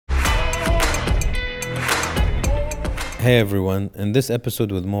Hey everyone, in this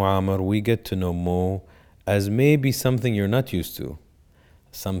episode with Mo Amer, we get to know Mo as maybe something you're not used to,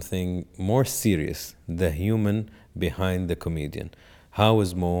 something more serious, the human behind the comedian. How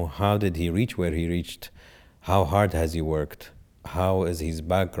is Mo? How did he reach where he reached? How hard has he worked? How is his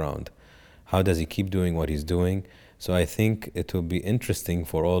background? How does he keep doing what he's doing? So I think it will be interesting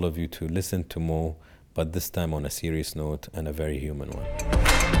for all of you to listen to Mo, but this time on a serious note and a very human one.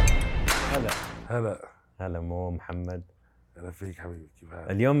 هلا هلا هلا مو محمد. هلا فيك حبيبي، كيف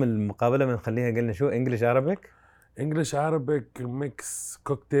حالك؟ اليوم المقابلة بنخليها قلنا شو English Arabic. English Arabic mix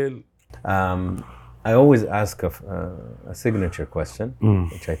cocktail. I always ask a signature question,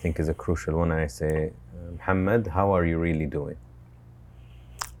 which I think is a crucial one. I say, Muhammad, how are you really doing?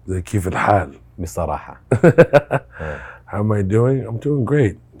 زي كيف الحال؟ بصراحة. How am I doing? I'm doing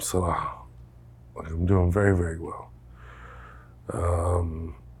great بصراحة. I'm doing very, very well.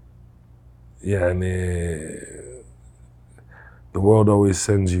 يعني the world always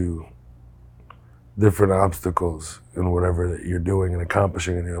sends you different obstacles in whatever that you're doing and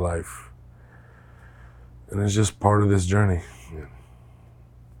accomplishing in your life. And it's just part of this journey.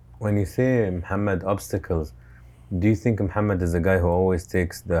 When you say Muhammad obstacles, do you think Muhammad is the guy who always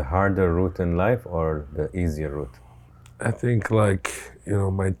takes the harder route in life or the easier route? I think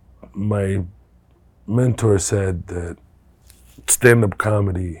my mentor said that stand-up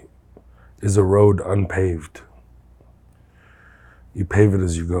comedy is a road unpaved. You pave it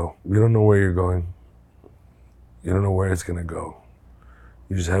as you go. You don't know where you're going. You don't know where it's gonna go.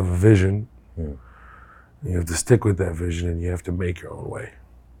 You just have a vision. You have to stick with that vision and you have to make your own way.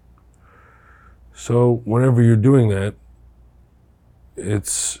 So whenever you're doing that,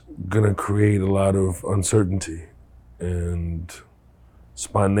 it's gonna create a lot of uncertainty and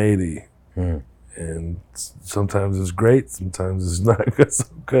spontaneity. And sometimes it's great, sometimes it's not so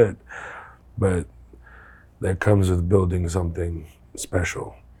good. But that comes with building something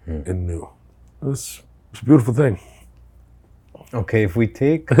special and new. It's a beautiful thing. Okay, if we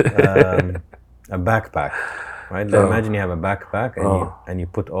take a backpack, right? Imagine you have a backpack and you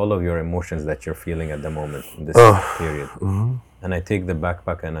put all of your emotions that you're feeling at the moment in this period. And I take the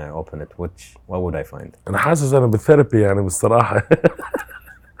backpack and I open it. What would I find? أنا حاسس أنا بالثيرابي يعني بالصراحة.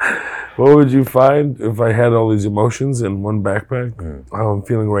 What would you find if I had all these emotions in one backpack? How I'm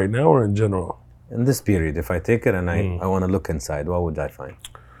feeling right now or in general? In this period, if I take it and I want to look inside, what would I find?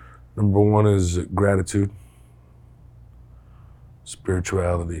 Number one is gratitude,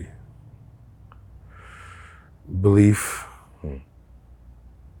 spirituality, belief,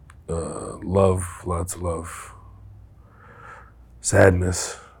 love, lots of love,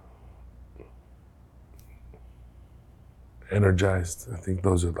 sadness, energized. I think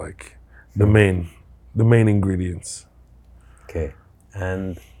those are like the main ingredients. Okay,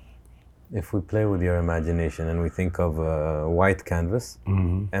 and if we play with your imagination and we think of a white canvas,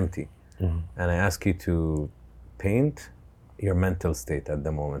 empty, and I ask you to paint your mental state at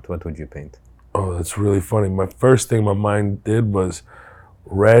the moment, what would you paint? Oh, that's really funny. My first thing my mind did was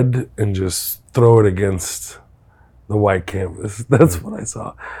red and just throw it against the white canvas. That's what I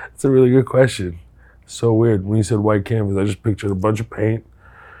saw. It's a really good question. So weird. When you said white canvas, I just pictured a bunch of paint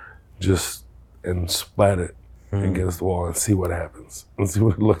and splat it against the wall and see what happens and see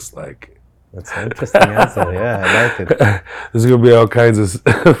what it looks like. That's an interesting answer. Yeah, I like it. There's going to be all kinds of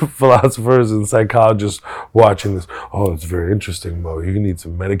philosophers and psychologists watching this. Oh, it's very interesting, Mo. You need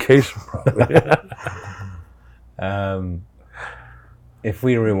some medication probably. If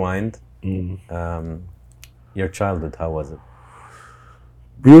we rewind, your childhood, how was it?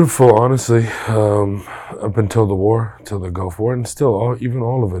 Beautiful, honestly. Up until the war, till the Gulf War, and still, even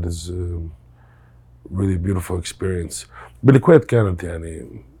all of it is a really beautiful experience. بالكويت كانت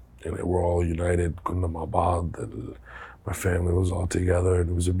يعني we're all united. كنا مع بعض. My family was all together, and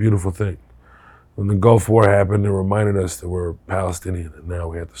it was a beautiful thing. When the Gulf War happened, it reminded us that we're Palestinian, and now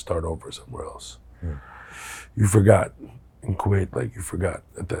we had to start over somewhere else. You forgot in Kuwait, like you forgot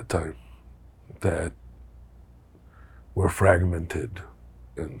at that time that we're fragmented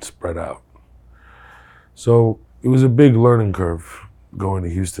and spread out. So it was a big learning curve going to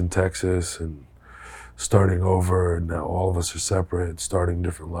Houston, Texas, and starting over, and now all of us are separate, starting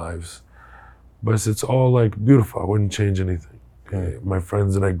different lives. But it's all like beautiful. I wouldn't change anything. My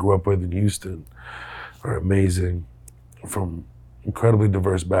friends that I grew up with in Houston are amazing, from incredibly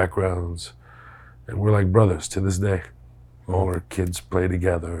diverse backgrounds, and we're like brothers to this day. All our kids play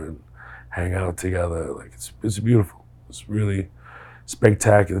together and hang out together. Like it's beautiful. It's really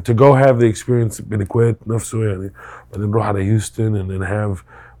spectacular to go have the experience in Kuwait, نفسه يعني, but then go to Houston and then have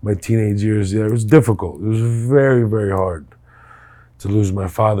my teenage years. Yeah, it was difficult. It was very, very hard to lose my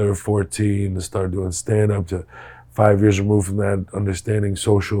father at 14, to start doing stand-up, to 5 years removed from that, understanding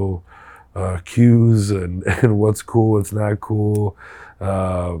social cues and what's cool, what's not cool,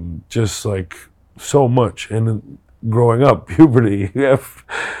 just like so much. And growing up, puberty, you have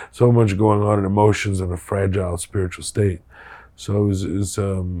so much going on in emotions and a fragile spiritual state. So it was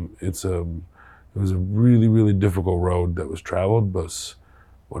a really, really difficult road that was traveled, but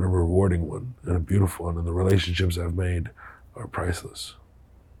what a rewarding one and a beautiful one. And the relationships I've made are priceless.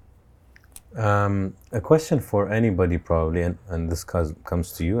 A question for anybody probably, and this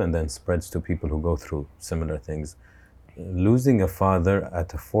comes to you and then spreads to people who go through similar things. Losing a father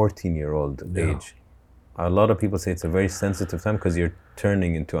at a 14-year-old age. A lot of people say it's a very sensitive time because you're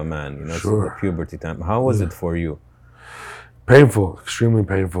turning into a man, you know, Sure. it's the puberty time. How was it for you? Painful, extremely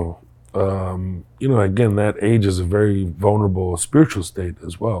painful. You know, again, that age is a very vulnerable spiritual state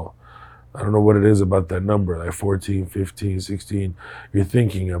as well. I don't know what it is about that number, like 14, 15, 16. You're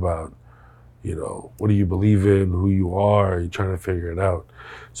thinking about, you know, what do you believe in, who you are, you're trying to figure it out.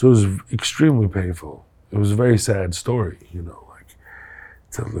 So it was extremely painful. It was a very sad story, you know, like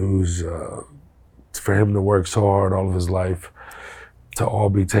to lose, for him to work so hard all of his life, to all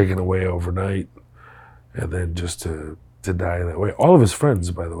be taken away overnight, and then just to die that way. All of his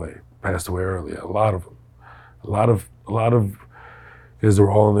friends, by the way, passed away early. A lot of them. A lot of, because they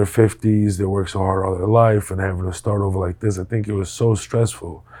were all in their 50s, they worked so hard all their life, and having to start over like this, I think it was so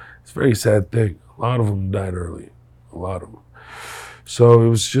stressful. It's a very sad thing. A lot of them died early. A lot of them. So it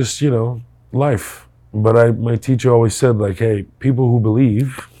was just, you know, life. But my teacher always said, like, hey, people who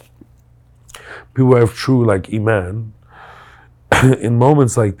believe, people who have true, like, iman, in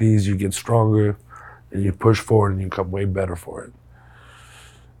moments like these, you get stronger and you push forward and you become way better for it.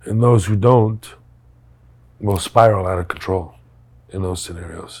 And those who don't will spiral out of control in those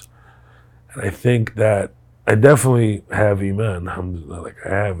scenarios. And I think that I definitely have iman, alhamdulillah, like I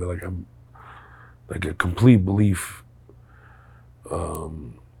have it, like I'm like a complete belief.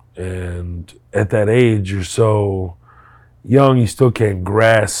 And at that age, you're so young, you still can't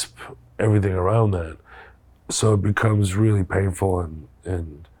grasp everything around that. So it becomes really painful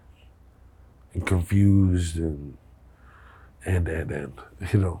and confused and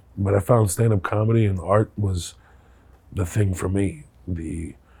you know. But I found stand-up comedy and art was the thing for me,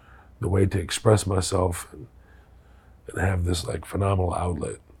 the way to express myself and have this like phenomenal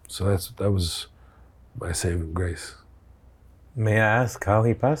outlet. So that was my saving grace. May I ask how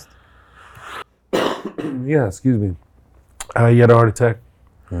he passed? Yeah, excuse me. He had a heart attack.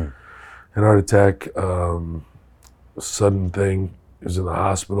 An heart attack, sudden thing. He was in the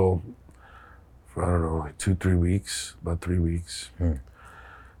hospital for, I don't know, like 2-3 weeks, about 3 weeks. And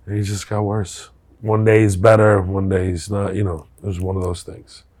he just got worse. One day he's better, one day he's not, you know, it was one of those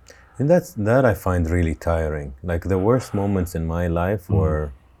things. And that I find really tiring. Like the worst moments in my life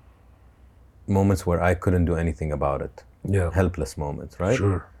were moments where I couldn't do anything about it. Yeah. Helpless moments, right?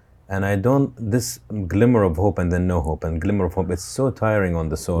 Sure. And this glimmer of hope and then no hope and glimmer of hope, it's so tiring on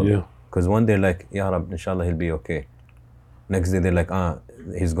the soul. Yeah. Because one day like, Ya Rab, inshallah he'll be okay. Next day they're like,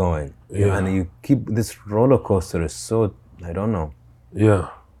 he's going. Yeah. And you keep, this roller coaster is so, I don't know. Yeah.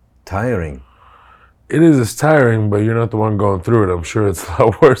 Tiring. It is, it's tiring, but you're not the one going through it. I'm sure it's a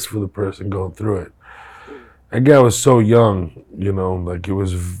lot worse for the person going through it. That guy was so young, you know, like it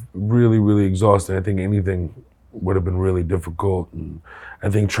was really, really exhausting. I think anything would have been really difficult. And I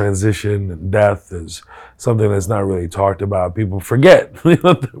think transition and death is something that's not really talked about. People forget,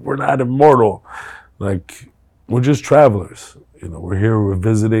 we're not immortal. Like, we're just travelers. You know, we're here, we're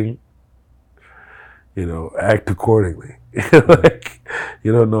visiting, you know, act accordingly. Like,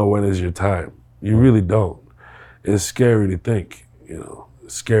 you don't know when is your time. You really don't. It's scary to think, you know,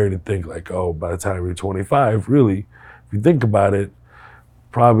 it's scary to think like, oh, by the time you're 25, really, if you think about it,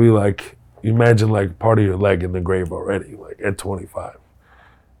 probably like, imagine like part of your leg in the grave already, like at 25.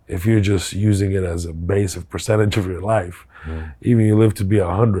 If you're just using it as a base of percentage of your life, even you live to be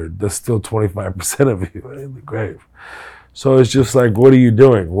 100, that's still 25% of you in the grave. So it's just like, what are you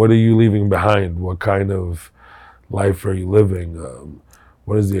doing? What are you leaving behind? What kind of life are you living?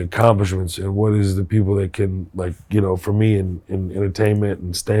 What is the accomplishments and what is the people that can, like, you know, for me in entertainment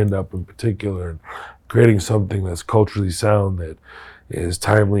and stand-up in particular, and creating something that's culturally sound, that is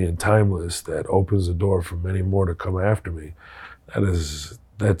timely and timeless, that opens the door for many more to come after me.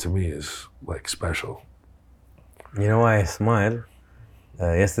 That to me is like special. You know why I smile?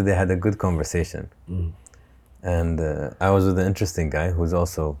 Yesterday I had a good conversation. And I was with an interesting guy who's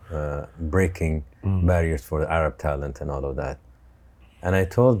also breaking barriers for Arab talent and all of that. And I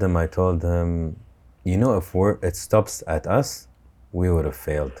told him, you know, if it stops at us, we would have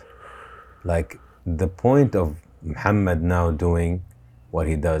failed. Like the point of Muhammad now doing what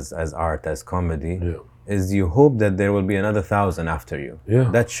he does as art, as comedy, Yeah. is you hope that there will be another 1,000 after you. Yeah.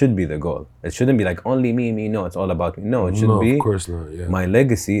 That should be the goal. It shouldn't be like only me, no, it's all about me. No, it should No, be, of course not. Yeah. my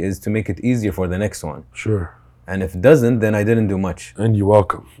legacy is to make it easier for the next one. Sure. And if it doesn't, then I didn't do much. And you're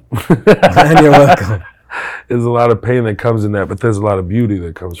welcome. And you're welcome. There's a lot of pain that comes in that, but there's a lot of beauty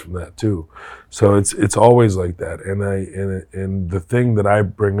that comes from that too. So it's always like that. And the thing that I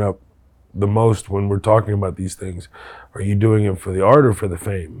bring up the most when we're talking about these things, are you doing it for the art or for the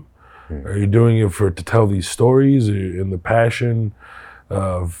fame? Are you doing it to tell these stories in the passion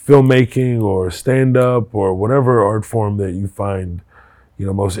of filmmaking or stand-up or whatever art form that you find,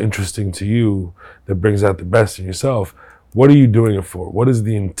 most interesting to you, that brings out the best in yourself? What are you doing it for? What is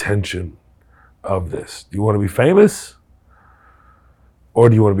the intention of this? Do you want to be famous, or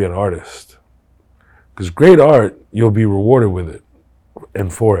do you want to be an artist? Because great art, you'll be rewarded with it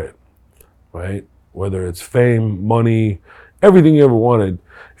and for it, right? Whether it's fame, money, everything you ever wanted,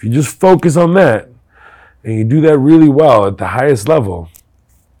 if you just focus on that and you do that really well at the highest level,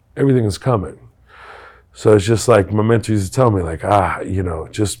 everything is coming. So it's just like my mentor used to tell me, like,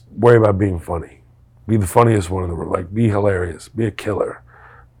 just worry about being funny. Be the funniest one in the world. Like, be hilarious. Be a killer.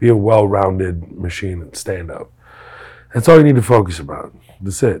 Be a well-rounded machine and stand up. That's all you need to focus about.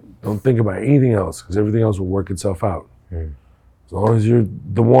 That's it. Don't think about anything else, because everything else will work itself out. As long as you're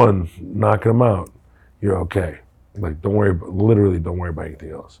the one knocking them out, you're okay. Like, don't worry about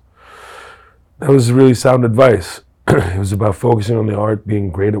anything else. That was really sound advice. It was about focusing on the art,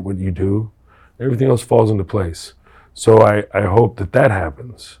 being great at what you do. Everything else falls into place. So I hope that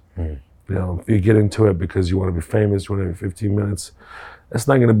happens. If you get into it because you want to be famous, you want to be 15 minutes, that's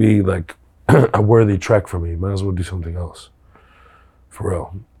not going to be like a worthy trek for me. Might as well do something else. For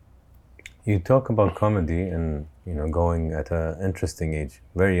real. You talk about comedy and, going at an interesting age,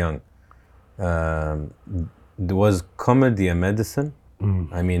 very young. Was comedy a medicine?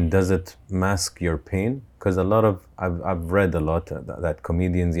 I mean, does it mask your pain? Because I've read a lot that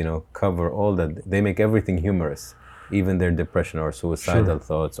comedians, cover all that. They make everything humorous, even their depression or suicidal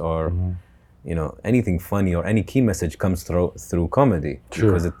thoughts or, anything funny or any key message comes through comedy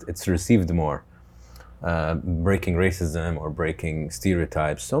because it's received more. Breaking racism or breaking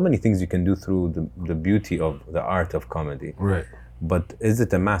stereotypes. So many things you can do through the beauty of the art of comedy. Right. But is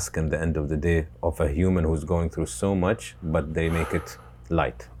it a mask in the end of the day of a human who's going through so much, but they make it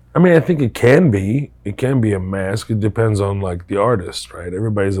light? I mean, I think it can be. It can be a mask. It depends on like the artist, right?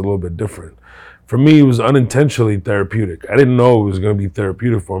 Everybody's a little bit different. For me, it was unintentionally therapeutic. I didn't know it was going to be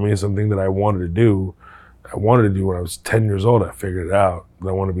therapeutic for me. It's something that I wanted to do. I wanted to do when I was 10 years old. I figured it out that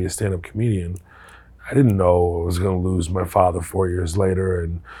I wanted to be a stand-up comedian. I didn't know I was going to lose my father 4 years later,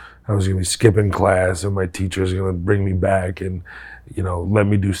 and I was going to be skipping class, and my teacher's going to bring me back and, let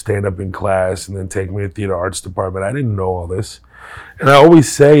me do stand-up in class and then take me to theater arts department. I didn't know all this. And I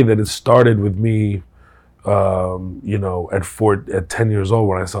always say that it started with me, at 10 years old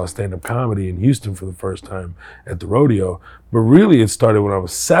when I saw stand-up comedy in Houston for the first time at the rodeo. But really, it started when I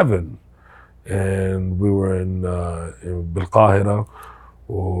was 7, and we were in بالقاهرة,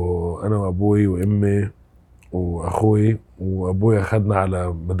 وأنا وأبوي وأمي وأخوي وأبوي أخذنا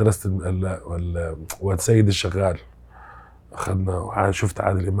على مدرسة واد سيد الشغال. أخذنا شفت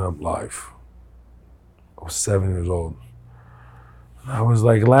عادل إمام live. I was 7 years old. I was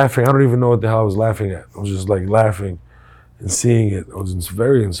like laughing. I don't even know what the hell I was laughing at. I was just like laughing and seeing it. I was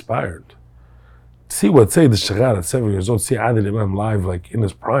very inspired. See what Sayyid al-Shaghat at 7 years old, see Adil Imam live like in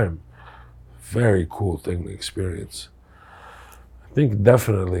his prime. Very cool thing to experience. I think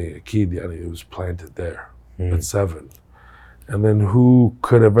definitely Akid it was planted there at 7. And then who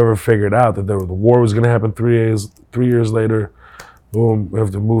could have ever figured out that the war was going to happen 3 years later? Boom, we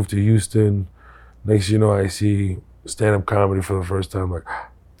have to move to Houston. Next you know, I see stand-up comedy for the first time. Like,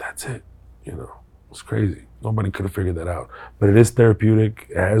 that's it. It's crazy. Nobody could have figured that out. But it is therapeutic.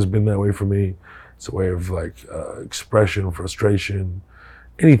 It has been that way for me. It's a way of like expression, frustration,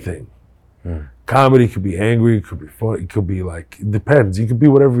 anything. Comedy could be angry, it could be fun, it could be like, it depends. You could be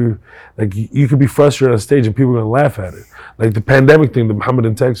whatever, you could be frustrated on stage and people are gonna laugh at it. Like the pandemic thing, the Muhammad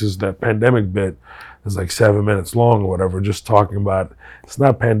in Texas, that pandemic bit is like 7 minutes long or whatever, just talking about, it's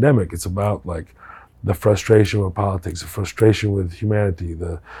not pandemic, it's about like the frustration with politics, the frustration with humanity,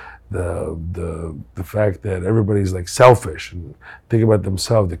 the fact that everybody's like selfish and think about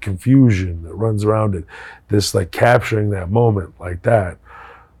themselves, the confusion that runs around it, this like capturing that moment like that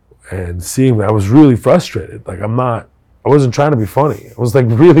and seeing that. I was really frustrated. Like I wasn't trying to be funny. I was like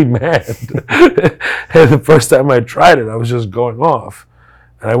really mad. And the first time I tried it, I was just going off.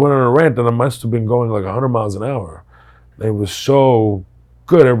 And I went on a rant and I must have been going like 100 miles an hour. It was so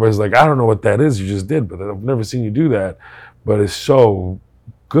good. Everybody's like, I don't know what that is you just did, but I've never seen you do that. but it's so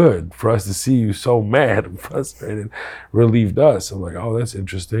good for us to see you so mad and frustrated, relieved us. I'm like, oh, that's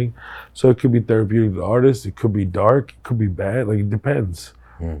interesting. So it could be therapeutic to the artist, it could be dark, it could be bad, like it depends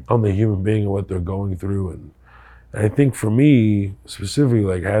on the human being and what they're going through. And I think for me, specifically,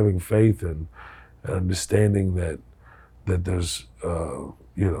 like having faith and understanding that there's,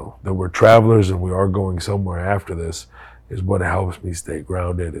 that we're travelers and we are going somewhere after this is what helps me stay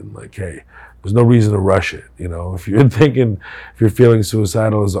grounded and like, hey, there's no reason to rush it. If you're feeling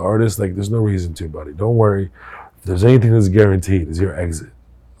suicidal as an artist, like there's no reason to, buddy. Don't worry. If there's anything that's guaranteed, is your exit.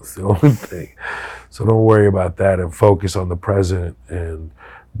 That's the only thing. So don't worry about that and focus on the present and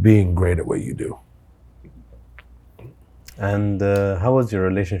being great at what you do. And how was your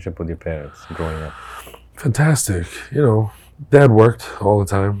relationship with your parents growing up? Fantastic. Dad worked all the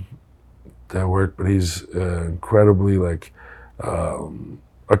time. Dad worked, but he's incredibly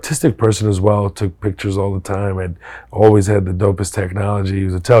artistic person as well. Took pictures all the time and always had the dopest technology. He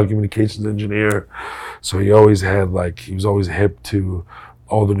was a telecommunications engineer, so he always had he was always hip to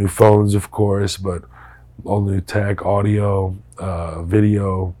all the new phones, of course, but all the new tech, audio,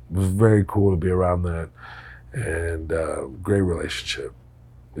 video. It was very cool to be around that, and great relationship.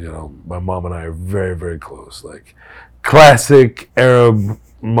 My mom and I are very, very close. Like classic Arab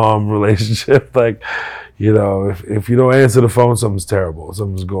mom relationship. If you don't answer the phone, something's terrible.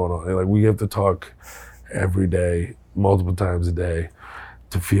 Something's going on. Like we have to talk every day, multiple times a day,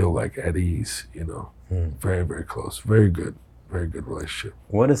 to feel at ease. Very, very close. Very good relationship.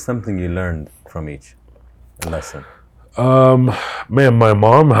 What is something you learned from each lesson? Man, my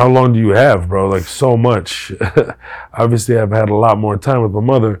mom, how long do you have, bro? So much. Obviously, I've had a lot more time with my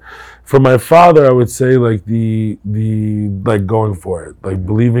mother. For my father, I would say the going for it,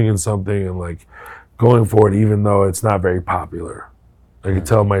 believing in something and going for it, even though it's not very popular. I could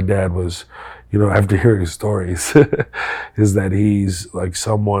tell my dad was, after hearing his stories, is that he's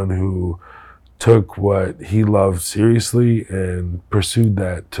someone who took what he loved seriously and pursued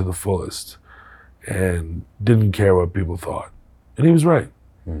that to the fullest. And didn't care what people thought. And he was right.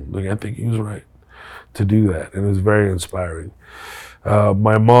 I think he was right to do that. And it was very inspiring.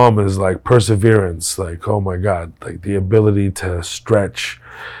 My mom is perseverance, oh my God, the ability to stretch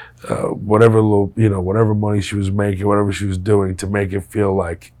whatever money she was making, whatever she was doing to make it feel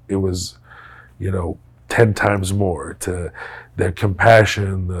like it was, 10 times more, to their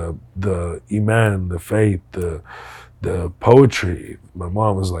compassion, the iman, the faith, the poetry. My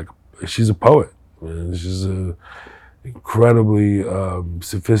mom was she's a poet. And she's an incredibly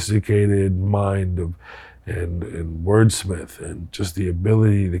sophisticated mind and wordsmith, and just the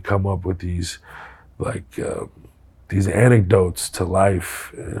ability to come up with these anecdotes to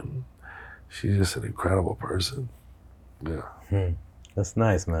life. And she's just an incredible person. Yeah. That's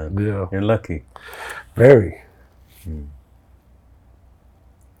nice, man. Yeah. You're lucky. Very.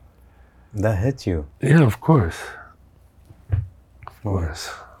 That hit you? Yeah, of course. Of course.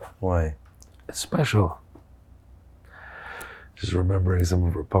 Why? It's special. Just remembering some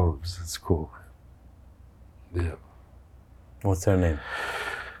of her poems. It's cool. Yeah. What's her name?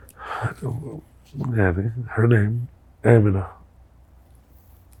 Yeah, her name, Amina.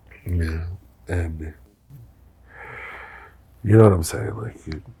 Yeah, Amina. You know what I'm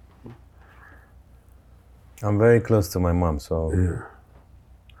saying? I'm very close to my mom, so yeah.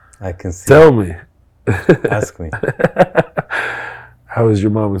 I can see. Tell me. Ask me. How has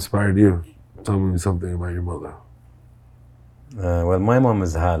your mom inspired you? Tell me something about your mother. Well, my mom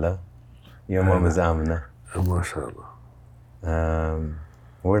is Hala. Your mom is Amna. MashaAllah.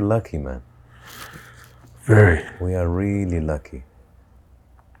 We're lucky, man. Very. We are really lucky.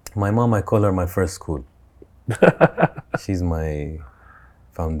 My mom, I call her my first school. She's my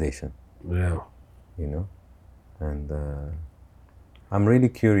foundation. Yeah. And I'm really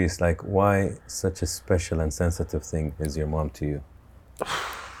curious, why such a special and sensitive thing is your mom to you?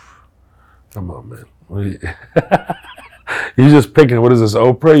 Come on, man. You just picking, what is this,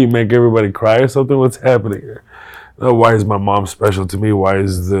 Oprah? You make everybody cry or something? What's happening here? Why is my mom special to me? Why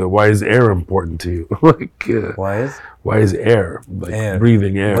is air important to you? Why is air? Air.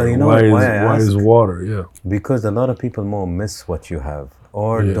 Breathing air. But why is water? Yeah. Because a lot of people more miss what you have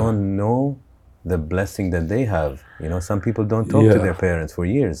or don't know the blessing that they have. Some people don't talk to their parents for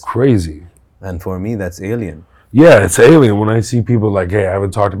years. Crazy. And for me, that's alien. Yeah, it's alien. When I see people hey, I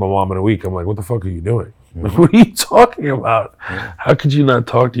haven't talked to my mom in a week, I'm like, what the fuck are you doing? What are you talking about? How could you not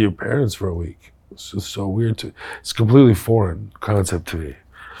talk to your parents for a week? It's just so weird. It's a completely foreign concept to me.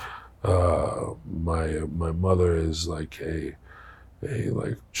 My mother is a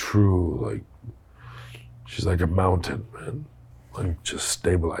true, she's like a mountain, man. Just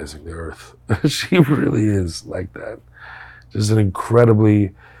stabilizing the earth. She really is like that. Just an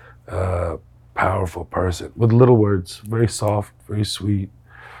incredibly powerful person with little words, very soft, very sweet,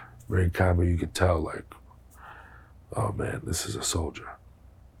 very kind, but you could tell like, oh man, this is a soldier.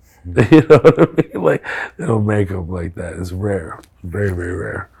 You know what I mean? Like, they don't make them like that. It's rare, very, very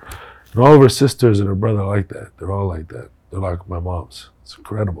rare. And all of her sisters and her brother are like that. They're all like that. They're like my mom's. It's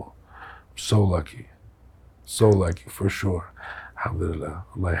incredible. I'm so lucky. So lucky, for sure. Alhamdulillah.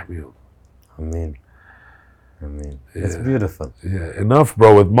 Allah yahmiyum. Ameen. It's beautiful. Yeah, enough,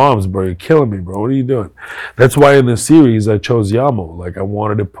 bro, with moms, bro. You're killing me, bro. What are you doing? That's why in the series I chose Yamo. Like, I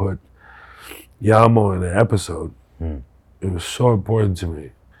wanted to put Yamo in an episode. It was so important to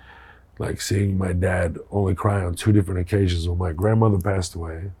me. Like, seeing my dad only cry on 2 different occasions when my grandmother passed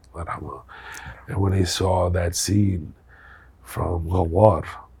away, and when he saw that scene from Gawar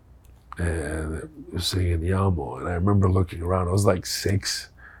and singing Yamo. And I remember looking around. I was like 6,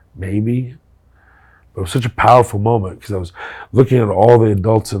 maybe. But it was such a powerful moment because I was looking at all the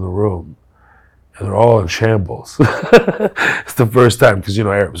adults in the room and they're all in shambles. It's the first time because, you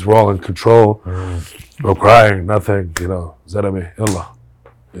know, Arabs were all in control. No crying, nothing, you know. Zarami, Allah,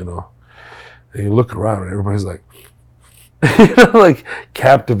 you know. And you look around and everybody's like, you know, like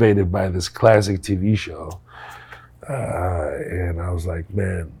captivated by this classic TV show. And I was like,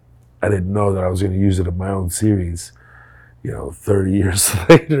 man, I didn't know that I was going to use it in my own series, you know, 30 years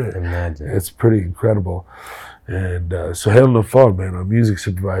later. Imagine. It's pretty incredible. And Sohail Nafal, man, our music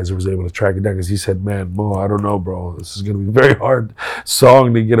supervisor, was able to track it down because he said, man, Mo, I don't know, bro. This is going to be a very hard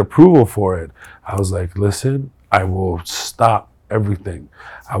song to get approval for it. I was like, listen, I will stop everything.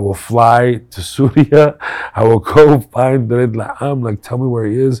 I will fly to Syria. I will go find Darid Laham. Like, tell me where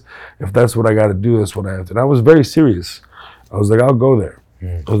he is. If that's what I got to do, that's what I have to. And I was very serious. I was like, I'll go there.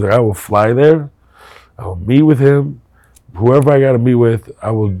 I was like, I will fly there. I will meet with him. Whoever I got to meet with,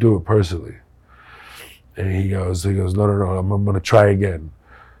 I will do it personally. And he goes, no, I'm going to try again.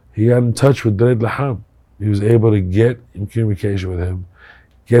 He got in touch with Darid Laham. He was able to get in communication with him,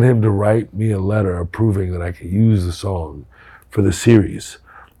 get him to write me a letter approving that I could use the song for the series.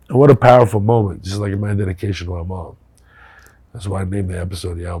 And what a powerful moment, just like in my dedication to my mom. That's why I named the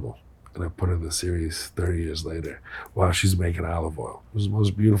episode Yamo. And I put it in the series 30 years later while she's making olive oil. It was the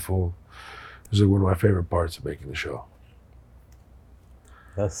most beautiful, it was like one of my favorite parts of making the show.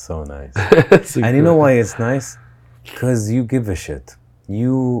 That's so nice. And you know why it's nice? Because you give a shit.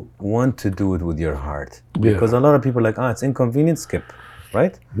 You want to do it with your heart. Because a lot of people are like, it's inconvenient, skip,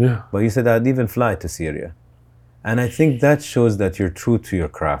 right? Yeah. But you said I'd even fly to Syria. And I think that shows that you're true to your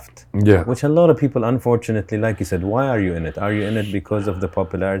craft. Yeah. Which a lot of people, unfortunately, like you said, why are you in it? Are you in it because of the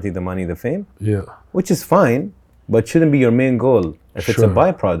popularity, the money, the fame? Yeah. Which is fine, but shouldn't be your main goal. If it's a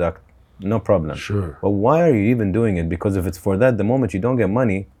byproduct, no problem. Sure. But why are you even doing it? Because if it's for that, the moment you don't get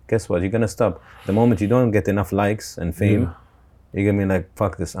money, guess what? You're going to stop. The moment you don't get enough likes and fame, you're going to be like,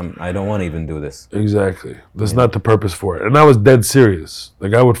 fuck this. I don't want to even do this. Exactly. That's not the purpose for it. And I was dead serious.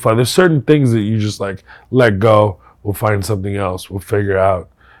 Like, I would find, there's certain things that you just like, let go. We'll find something else. We'll figure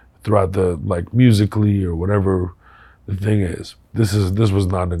out throughout the, like, musically or whatever the thing is. This was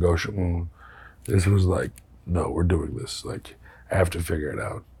non-negotiable. This was like, no, we're doing this. Like, I have to figure it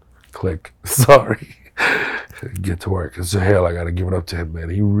out. Click. Sorry. Get to work. And Sohail, I got to give it up to him, man.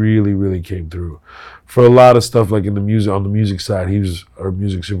 He really, really came through. For a lot of stuff, like in the music, on the music side, he was our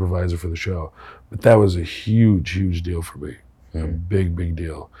music supervisor for the show. But that was a huge, huge deal for me. A big, big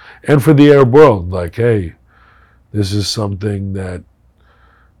deal. And for the Arab world, like, hey, this is something that,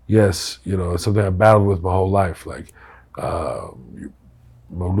 yes, you know, it's something I battled with my whole life. Like,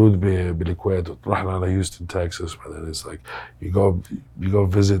 مولود بالكويت رحنا على Houston, Texas, but then it's like you go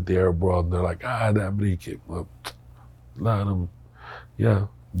visit the Arab world and they're like, ده أمريكي. Well, لا yeah,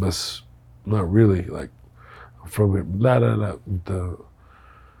 but not really. Like, I'm from here. لا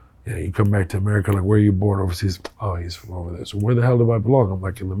yeah, you come back to America, like, where are you born overseas? Oh, he's from over there. So where the hell do I belong? I'm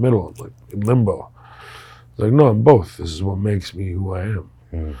like in the middle. I'm like in limbo. It's like, no, I'm both. This is what makes me who I am.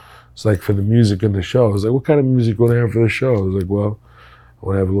 It's like for the music in the show. I was like, what kind of music would I have for the show? I was like, well, I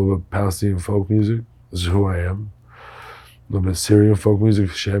want to have a little bit of Palestinian folk music. This is who I am. A little bit Syrian folk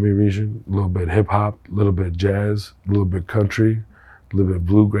music, Shami region. A little bit hip hop, a little bit jazz, a little bit country, a little bit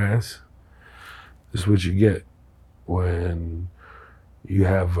bluegrass. This is what you get when you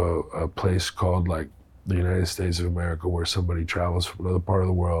have a place called like the United States of America where somebody travels from another part of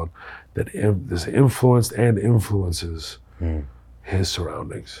the world that is influenced and influences his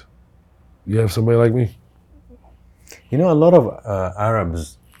surroundings. You have somebody like me? You know, a lot of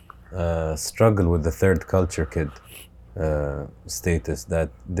Arabs struggle with the third culture kid status, that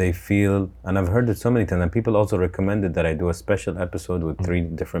they feel, and I've heard it so many times, and people also recommended that I do a special episode with 3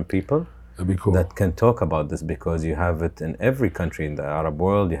 different people That'd be cool. that can talk about this, because you have it in every country in the Arab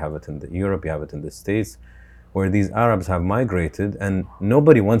world, you have it in Europe, you have it in the States, where these Arabs have migrated and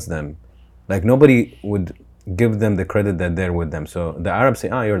nobody wants them. Like nobody would give them the credit that they're with them. So the Arabs say,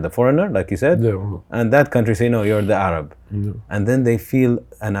 you're the foreigner, like you said, Yeah. and that country say, no, you're the Arab. Yeah. And then they feel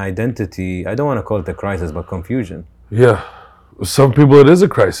an identity, I don't want to call it a crisis, but confusion. Yeah. Some people it is a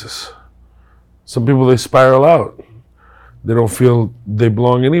crisis. Some people they spiral out. They don't feel they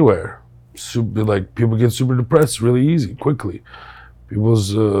belong anywhere. Like people get super depressed really easy, quickly.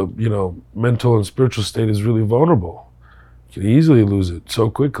 People's mental and spiritual state is really vulnerable. You can easily lose it so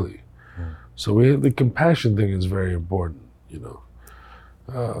quickly. So the compassion thing is very important,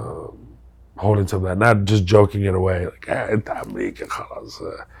 holding some of that, not just joking it away, like, and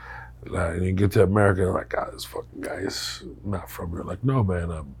you get to America, you're like, this fucking guy is not from here. Like, no, man,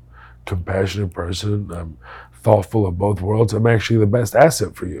 I'm a compassionate person. I'm thoughtful of both worlds. I'm actually the best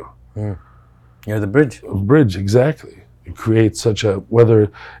asset for you. You're the bridge. A bridge, exactly. It creates such a, whether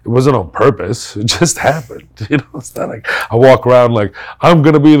it wasn't on purpose, it just happened. It's not like I walk around like, I'm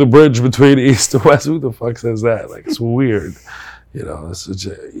going to be the bridge between East and West. Who the fuck says that? Like, it's weird. It's such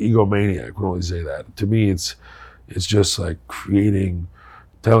an egomaniac would only say that. To me, it's just like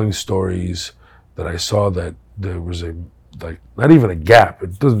telling stories that I saw that there was not even a gap.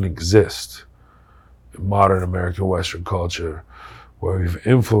 It doesn't exist in modern American Western culture, where we've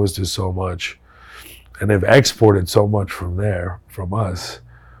influenced it so much and they've exported so much from us,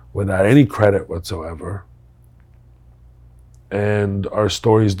 without any credit whatsoever. And our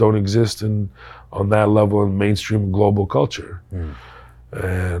stories don't exist on that level in mainstream global culture.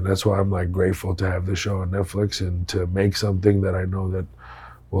 And that's why I'm like grateful to have the show on Netflix and to make something that I know that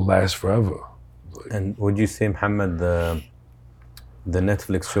will last forever. And would you say, Muhammad, the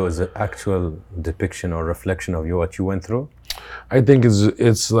Netflix show is an actual depiction or reflection of what you went through? I think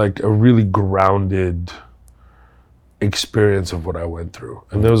it's like a really grounded experience of what I went through.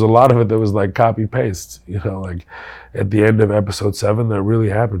 And there was a lot of it that was like copy paste, like at the end of episode 7, that really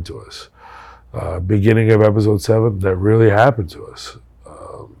happened to us. Beginning of episode 7, that really happened to us.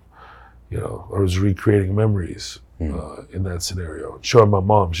 I was recreating memories in that scenario, showing my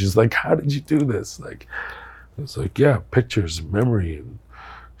mom. She's like, how did you do this? Like, it's like, yeah, pictures, memory. And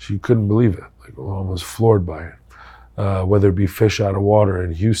she couldn't believe it. Like, my mom was floored by it. Whether it be fish out of water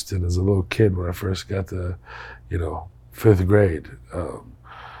in Houston as a little kid when I first got to, 5th grade.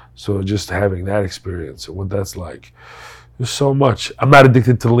 So just having that experience and what that's like, there's so much. I'm not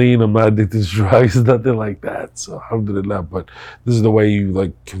addicted to lean. I'm not addicted to drugs, nothing like that. So alhamdulillah, but this is the way you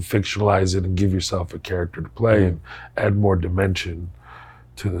can fictionalize it and give yourself a character to play and add more dimension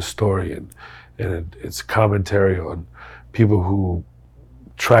to the story. And it's commentary on people who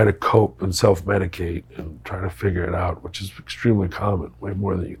try to cope and self-medicate and try to figure it out, which is extremely common, way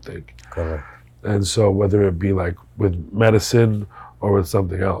more than you think. Correct. And so whether it be like with medicine or with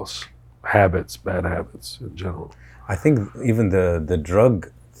something else, bad habits in general. I think even the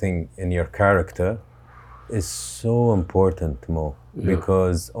drug thing in your character is so important, Mo,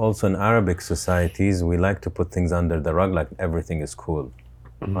 because also in Arabic societies, we like to put things under the rug, like everything is cool.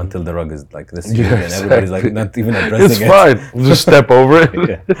 Until the rug is like this huge and everybody's like not even addressing it. It's fine. We'll just step over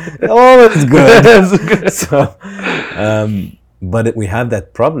it. Oh, it's good. So, but we have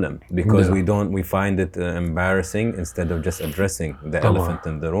that problem because we find it embarrassing instead of just addressing the elephant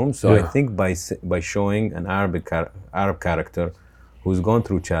in the room. So I think by showing an Arab character who's gone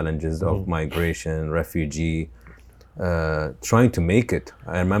through challenges of migration, refugee, trying to make it.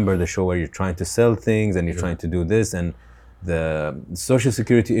 I remember the show where you're trying to sell things and you're trying to do this and the social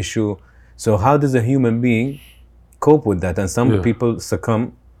security issue. So how does a human being cope with that? And some people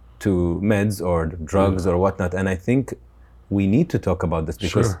succumb to meds or drugs or whatnot. And I think we need to talk about this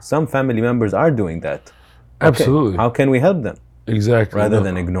because some family members are doing that. Absolutely. How can we help them? Exactly. Rather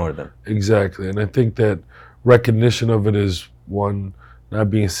than ignore them. Exactly. And I think that recognition of it is one, not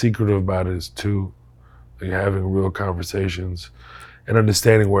being secretive about it is two, like having real conversations and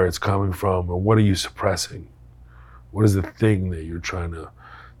understanding where it's coming from and what are you suppressing? What is the thing that you're trying to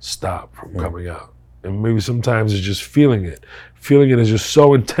stop from coming out? And maybe sometimes it's just feeling it. Feeling it is just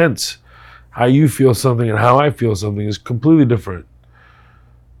so intense. How you feel something and how I feel something is completely different.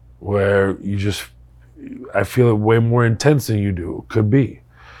 Where I feel it way more intense than you do, could be.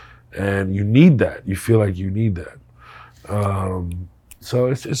 And you need that. You feel like you need that. So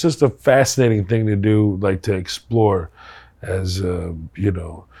it's just a fascinating thing to do, like to explore as,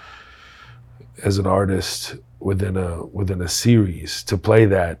 as an artist within a series. To play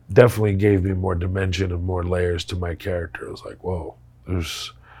that definitely gave me more dimension and more layers to my character. It was like, whoa,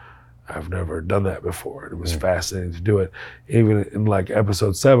 I've never done that before. It was fascinating to do it. Even in like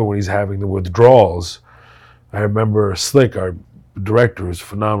episode 7, when he's having the withdrawals, I remember Slick, our director, was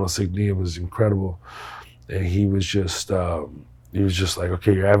phenomenal. Slick Nia was incredible, and he was just like,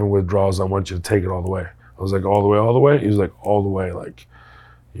 okay, you're having withdrawals. I want you to take it all the way. I was like, all the way, all the way. He was like, all the way. Like,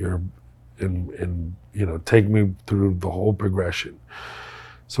 you're in take me through the whole progression.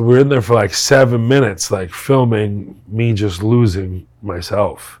 So we were in there for like 7 minutes, like filming me just losing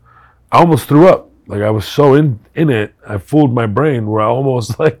myself. I almost threw up. Like, I was so in it, I fooled my brain where I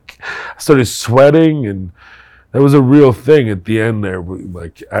almost like I started sweating, and that was a real thing at the end there.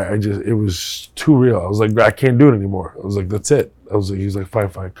 Like, it was too real. I was like, I can't do it anymore. I was like, that's it. He was like, fine,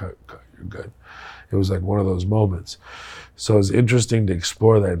 cut, you're good. It was like one of those moments. So it's interesting to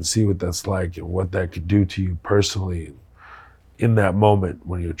explore that and see what that's like and what that could do to you personally in that moment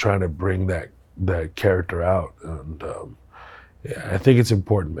when you're trying to bring that character out. And yeah, I think it's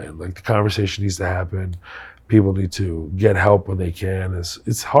important, man. Like, the conversation needs to happen. People need to get help when they can.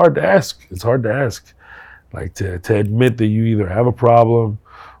 It's hard to ask. It's hard to ask. Like, to admit that you either have a problem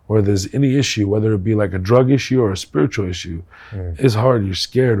or there's any issue, whether it be like a drug issue or a spiritual issue. It's hard. You're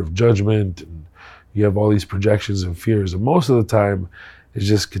scared of judgment, and you have all these projections and fears. And most of the time, it's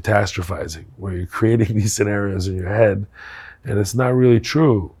just catastrophizing, where you're creating these scenarios in your head, and it's not really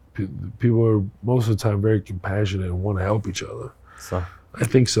true. People are most of the time very compassionate and want to help each other. So I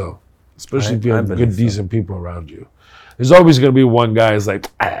think so, especially if you have believe good, decent people around you. There's always going to be one guy who's like,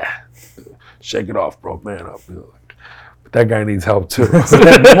 shake it off, bro, man up. You know, like, but that guy needs help too.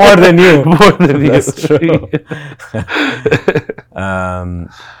 more than you. More than you. That's true.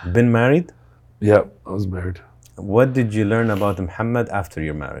 Been married? Yep, I was married. What did you learn about Muhammad after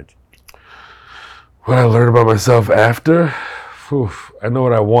your marriage? What I learned about myself after, I know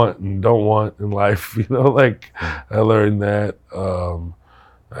what I want and don't want in life. You know, like, I learned that.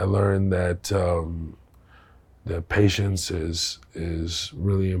 I learned that that patience is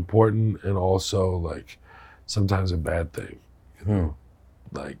really important, and also, like, sometimes a bad thing. You know,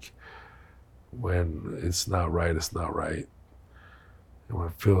 like, when it's not right, it's not right. And when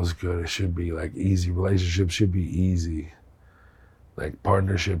it feels good, it should be like easy. Relationships should be easy. Like,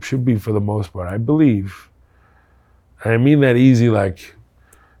 partnership should be, for the most part, I believe. And I mean that easy, like,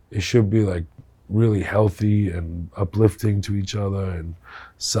 it should be like really healthy and uplifting to each other and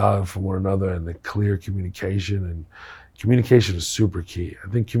solid for one another, and the clear communication. And communication is super key. I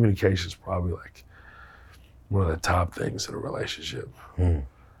think communication is probably like one of the top things in a relationship.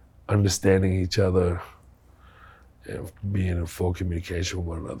 Understanding each other and being in full communication with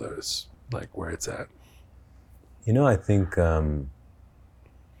one another is like where it's at. You know, I think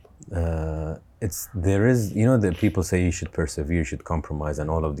there is, you know, that people say you should persevere, you should compromise and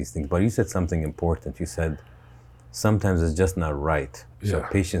all of these things, but you said something important. You said sometimes it's just not right. So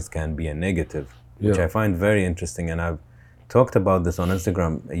patience can be a negative, which I find very interesting. And I've talked about this on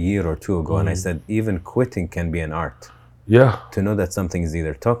Instagram a year or two ago, and I said even quitting can be an art. To know that something is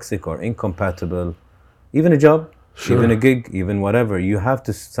either toxic or incompatible, even a job, even a gig, even whatever, you have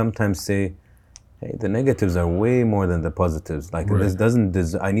to sometimes say, hey, the negatives are way more than the positives. Like, this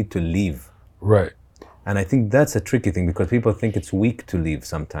doesn't, I need to leave. Right. And I think that's a tricky thing, because people think it's weak to leave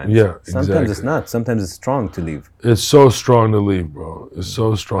sometimes. Sometimes it's not. Sometimes it's strong to leave. It's so strong to leave, bro. It's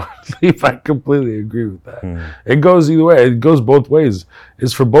so strong to leave. I completely agree with that. It goes either way. It goes both ways.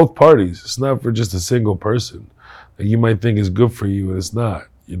 It's for both parties. It's not for just a single person. Like, you might think it's good for you, and it's not.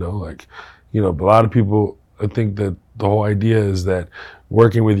 You know, like, you know, a lot of people, I think that the whole idea is that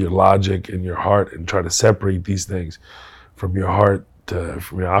working with your logic and your heart and try to separate these things from your heart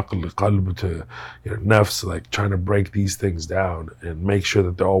from your aql, qalb, to your nafs, like trying to break these things down and make sure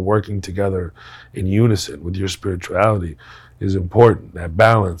that they're all working together in unison with your spirituality is important. That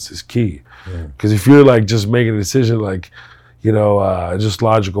balance is key. Because if you're like just making a decision like, you know, just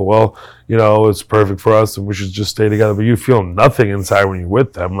logical, well, you know, it's perfect for us and we should just stay together, but you feel nothing inside when you're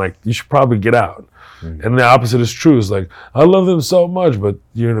with them, like, you should probably get out. And the opposite is true. It's like, I love them so much, but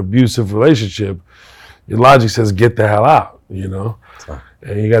you're in an abusive relationship. Your logic says, get the hell out, you know?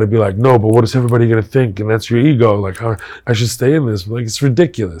 And you got to be like, no, but what is everybody going to think? And that's your ego. Like, I should stay in this. Like, it's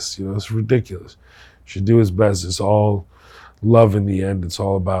ridiculous. You know, it's ridiculous. You should do its best. It's all love in the end. It's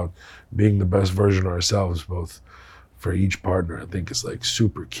all about being the best version of ourselves, both for each partner. I think it's like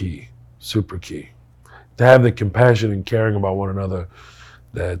super key. To have the compassion and caring about one another,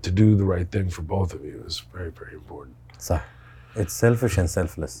 that to do the right thing for both of you is very, very important. So, it's selfish and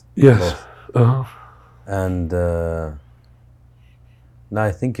selfless. Yes. And no,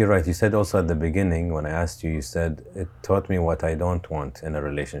 I think you're right. You said also at the beginning, when I asked you, you said, it taught me what I don't want in a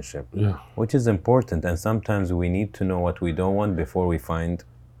relationship. Which is important. And sometimes we need to know what we don't want before we find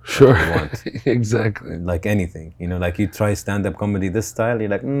Sure. you want. Exactly. Like anything, like you try stand-up comedy this style, you're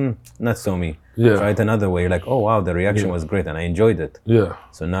like, not so me. Yeah. Try it another way, you're like, oh wow, the reaction Yeah. was great and I enjoyed it. Yeah.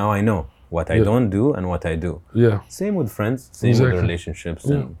 So now I know what I Yeah. don't do and what I do. Yeah. Same with friends, same with Exactly. relationships.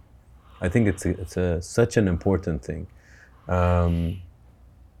 Yeah. And I think it's such an important thing.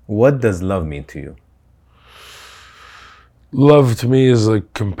 What does love mean to you? Love to me is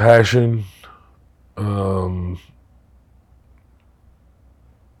like compassion.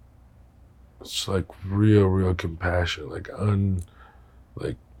 It's like real compassion,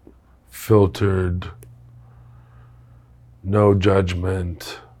 like filtered, no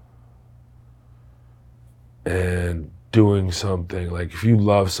judgment, and doing something. Like if you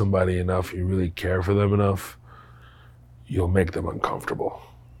love somebody enough, you really care for them enough, you'll make them uncomfortable.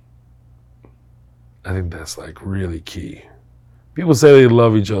 I think that's like really key. People say they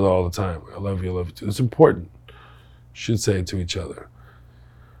love each other all the time. I love you, I love you too. It's important. Should say it to each other.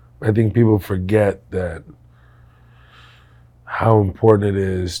 I think people forget that how important it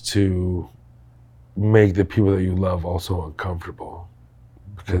is to make the people that you love also uncomfortable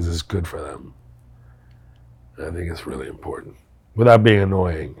because it's good for them. I think it's really important without being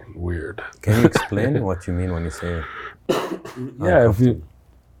annoying and weird. Can you explain what you mean when you say Yeah,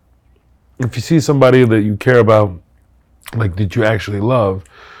 if you see somebody that you care about, like that you actually love,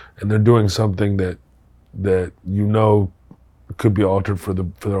 and they're doing something that you know could be altered for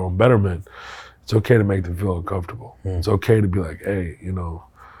their own betterment, it's okay to make them feel uncomfortable. It's okay to be like, hey, I'm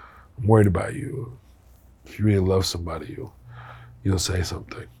worried about you. If you really love somebody, you'll say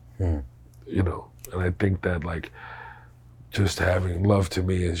something. And I think that like just having love to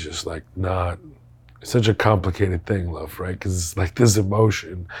me is just like not such a complicated thing, love, right? Because it's like this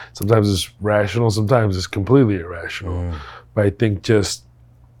emotion. Sometimes it's rational, sometimes it's completely irrational. But I think just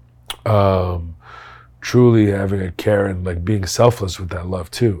truly having a care and like being selfless with that love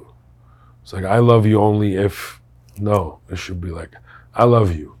too. It's like I love you only if, no, it should be like I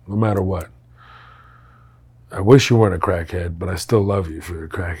love you no matter what. I wish you weren't a crackhead, but I still love you for your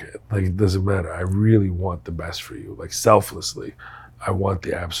crackhead. Like it doesn't matter. I really want the best for you. Like selflessly, I want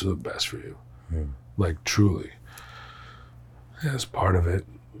the absolute best for you. Like truly. Yeah, it's part of it.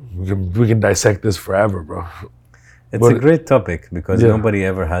 We can dissect this forever, bro. It's a great topic because Yeah. nobody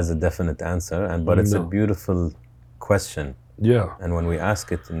ever has a definite answer, but it's a beautiful question. Yeah. And when we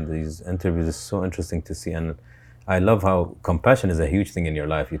ask it in these interviews, it's so interesting to see. And I love how compassion is a huge thing in your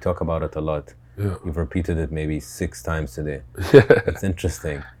life. You talk about it a lot. Yeah. You've repeated it maybe 6 times today. Yeah. It's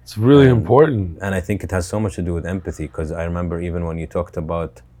interesting. It's really important. And I think it has so much to do with empathy, because I remember even when you talked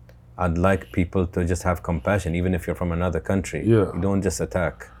about, I'd like people to just have compassion, even if you're from another country. Yeah. You don't just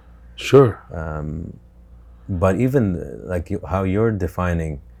attack. Sure. But even like how you're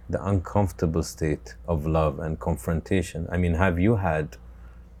defining the uncomfortable state of love and confrontation. I mean, have you had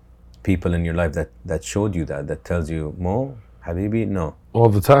people in your life that showed you that tells you, Mo, Habibi, no? All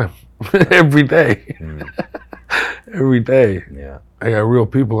the time. Every day. Every day. Yeah. I got real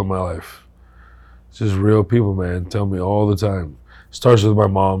people in my life. It's just real people, man. Tell me all the time. Starts with my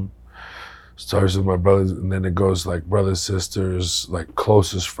mom, starts with my brothers, and then it goes like brothers, sisters, like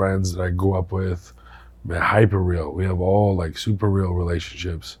closest friends that I grew up with. Man, hyper real. We have all like super real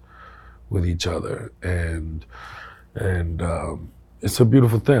relationships with each other, and it's a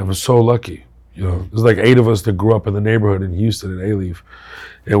beautiful thing. I'm so lucky. There's like 8 of us that grew up in the neighborhood in Houston in A-Leaf,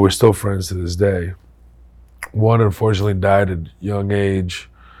 and we're still friends to this day. One unfortunately died at a young age,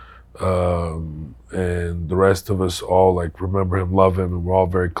 and the rest of us all like remember him, love him, and we're all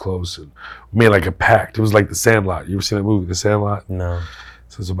very close. And we made like a pact. It was like The Sandlot. You ever seen that movie, The Sandlot? No.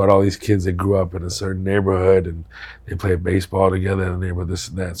 So it's about all these kids that grew up in a certain neighborhood and they played baseball together in the neighborhood, this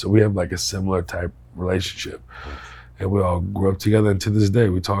and that. So we have like a similar type relationship. And we all grew up together, and to this day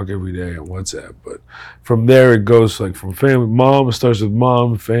we talk every day on WhatsApp. But from there it goes like from family, mom, it starts with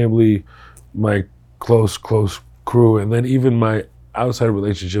mom, family, my close crew, and then even my outside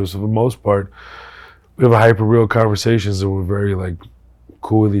relationships. For the most part, we have a hyper real conversations, and we're very like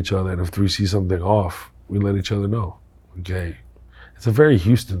cool with each other. And if we see something off, we let each other know. Okay. It's a very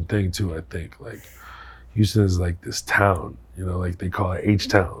Houston thing too, I think. Like Houston is like this town, like they call it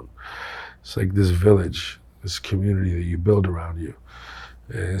H-Town. It's like this village, this community that you build around you.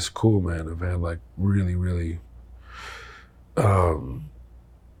 And it's cool, man. I've had like really, really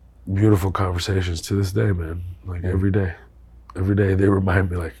beautiful conversations to this day, man. Like every day. Every day they remind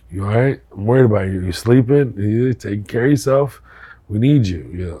me like, you all right? I'm worried about you. You sleeping? You taking care of yourself? We need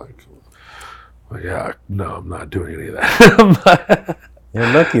you. Like, yeah, no, I'm not doing any of that.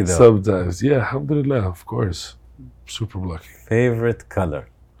 You're lucky though. Sometimes, yeah, alhamdulillah, of course. Super lucky. Favorite color?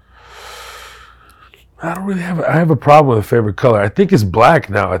 I don't really I have a problem with a favorite color. I think it's black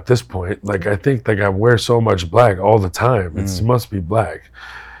now at this point. Like I think like I wear so much black all the time. It must be black.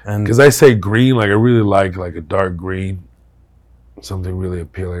 And Because I say green, like I really like a dark green. Something really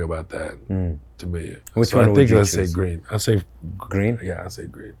appealing about that to me. Which so one I would think you I'll say choose? green. I'll say green? Yeah, I'll say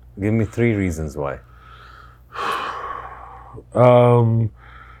green. Give me 3 reasons why.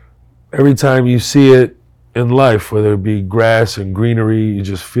 Every time you see it in life, whether it be grass and greenery, it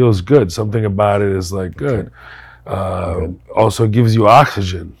just feels good. Something about it is like good. Also gives you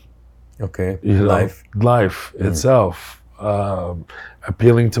oxygen. Okay. You know, life itself.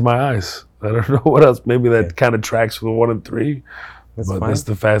 Appealing to my eyes. I don't know what else. Maybe that kind of tracks with 1 and 3. That's but fine. That's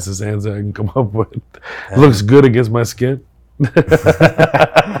the fastest answer I can come up with. It looks good against my skin.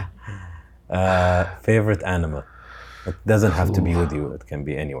 Favorite animal? It doesn't have to be with you. It can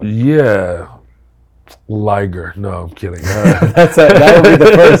be anyone. Yeah. Liger. No, I'm kidding. That would be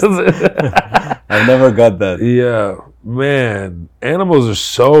the first. I've never got that. Yeah. Man, animals are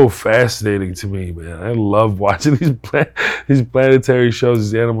so fascinating to me, man. I love watching these planetary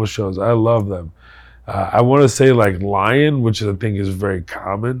shows, these animal shows. I love them. I want to say like lion, which I think is very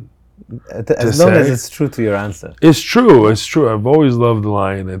common. As long as it's true to your answer. It's true. It's true. I've always loved the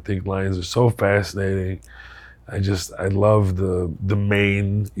lion. I think lions are so fascinating. I love the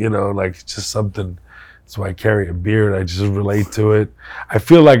mane, you know, like just something. So I carry a beard. I just relate to it. I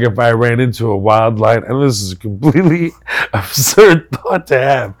feel like if I ran into a wild lion, and this is a completely absurd thought to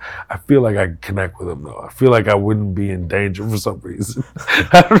have, I feel like I could connect with them though. I feel like I wouldn't be in danger for some reason.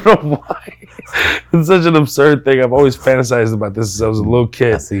 I don't know why. It's such an absurd thing. I've always fantasized about this since I was a little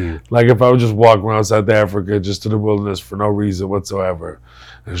kid. I see you. Like if I would just walk around South Africa, just to the wilderness for no reason whatsoever,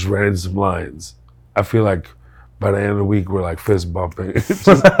 and just ran into some lions, I feel like by the end of the week, we're like fist bumping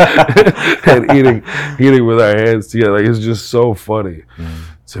and eating with our hands together. Like, it's just so funny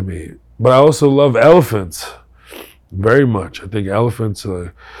to me. But I also love elephants very much. I think elephants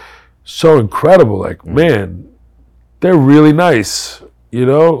are so incredible. Like, man, they're really nice. You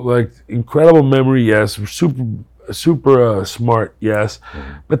know, like incredible memory, yes. Super smart, yes.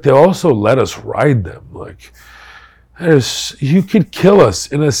 But they also let us ride them. Like, you could kill us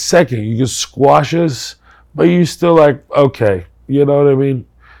in a second. You could squash us. But you still like, okay, you know what I mean?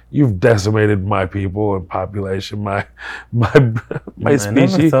 You've decimated my people and population, my species. I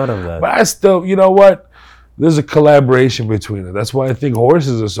never thought of that. But I still, you know what? There's a collaboration between it. That's why I think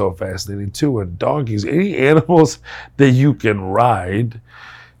horses are so fascinating too, and donkeys. Any animals that you can ride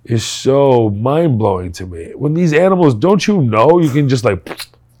is so mind-blowing to me. When these animals, don't you know, you can just like,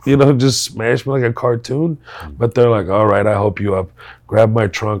 you know, just smash me like a cartoon. But they're like, all right, I help you up. Grab my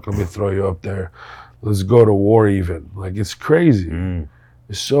trunk, let me throw you up there. Let's go to war even. Like, it's crazy.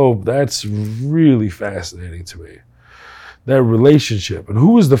 So that's really fascinating to me. That relationship. And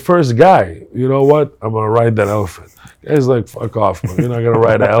who was the first guy? You know what? I'm going to ride that elephant. Guy's like, fuck off, man. You're not going to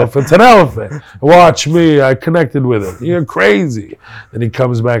ride an elephant. It's an elephant. Watch me. I connected with it. You're crazy. And he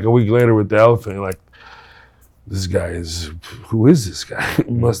comes back a week later with the elephant. You're like, this guy is, who is this guy?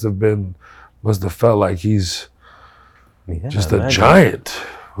 Must have felt like he's just a giant.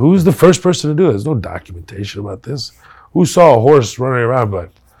 Who's the first person to do this? There's no documentation about this. Who saw a horse running around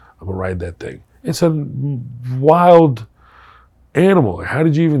like, I'm going to ride that thing? It's a wild animal. How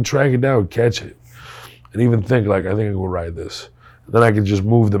did you even track it down, catch it? And even think like, I think I will ride this. And then I can just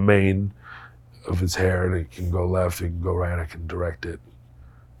move the mane of its hair and it can go left, it can go right, I can direct it.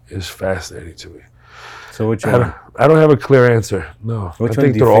 It's fascinating to me. So which one? I don't have a clear answer. No. Which I one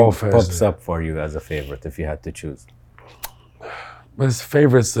think do you they're all think fascinating. pops up for you as a favorite if you had to choose? My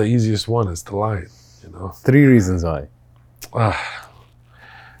favorite's the easiest one. It's the lion, you know. 3 reasons why.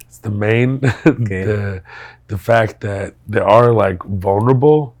 It's the mane, Okay. the fact that they are like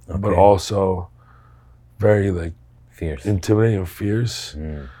vulnerable, but Okay. also very like Fierce. intimidating and fierce.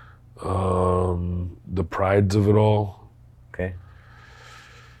 The prides of it all. Okay.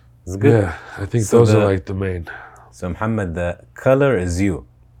 It's good. Yeah, I think So those the- are like the main. So Muhammad, the color is you.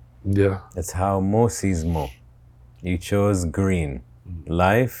 Yeah. It's how Mo sees Mo. You chose green.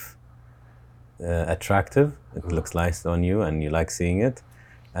 Life, attractive. It looks nice on you and you like seeing it.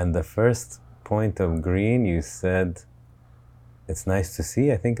 And the first point of green, you said, it's nice to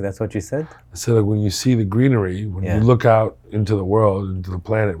see. I think that's what you said. I said like when you see the greenery, when you look out into the world, into the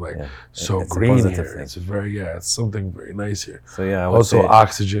planet, like so It's a green positive here. thing. It's it's something very nice here. So yeah, I would Also say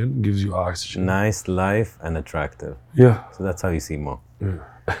oxygen, gives you oxygen. nice, life, and attractive. Yeah. So that's how you see Mo.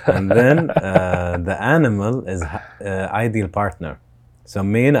 And then the animal is ideal partner. So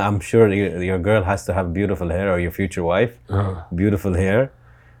main, I'm sure your girl has to have beautiful hair, or your future wife, beautiful hair.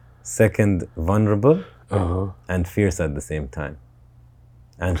 Second, vulnerable and fierce at the same time,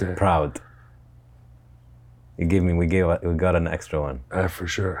 and proud. We got an extra one. For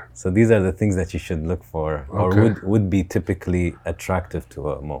sure. So these are the things that you should look for, or Okay. would be typically attractive to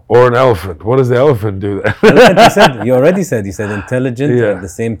a Mo. Or an elephant. What does the elephant do then? You already said intelligent. Yeah. At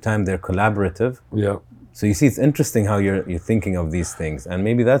the same time, they're collaborative. Yeah. So you see, it's interesting how you're thinking of these things, and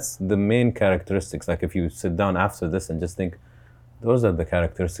maybe that's the main characteristics. Like if you sit down after this and just think, those are the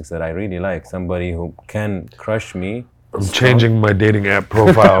characteristics that I really like. Somebody who can crush me. I'm changing my dating app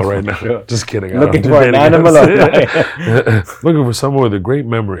profile right now. Sure. Just kidding. Looking for an animal. Looking for someone with a great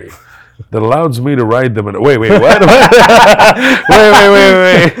memory that allows me to ride them. Wait, what?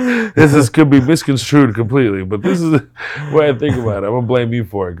 wait. This could be misconstrued completely, but this is the way I think about it. I'm gonna blame you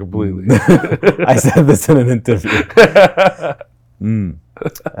for it completely. I said this in an interview.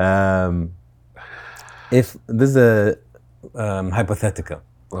 If this is a hypothetical,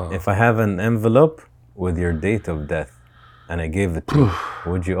 if I have an envelope with your date of death and I gave it to you,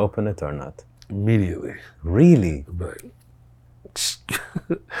 would you open it or not? Immediately. Really?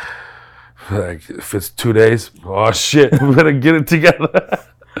 Like if it's 2 days, oh shit, we better get it together.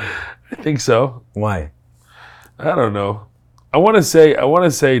 I think so. Why? I don't know. I want to say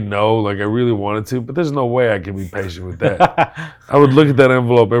no, like I really wanted to, but there's no way I can be patient with that. I would look at that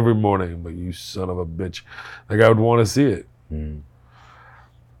envelope every morning, but you son of a bitch. Like I would want to see it.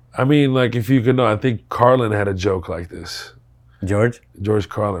 I mean, like if you could know, I think Carlin had a joke like this. George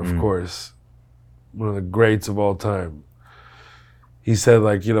Carlin, of course. One of the greats of all time. He said,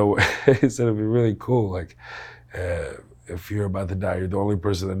 like, he said it'd be really cool, like, if you're about to die, you're the only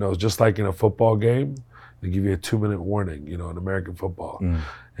person that knows. Just like in a football game, they give you a 2-minute warning, in American football.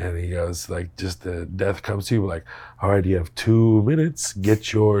 And he goes, like, just the death comes to you, like, all right, you have 2 minutes,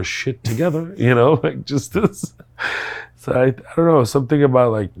 get your shit together, like just this. So I don't know, something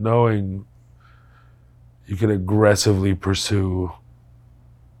about like knowing you can aggressively pursue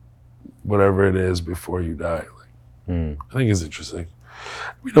whatever it is before you die. I think it's interesting.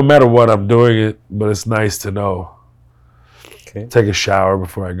 I mean, no matter what, I'm doing it, but it's nice to know. Okay. Take a shower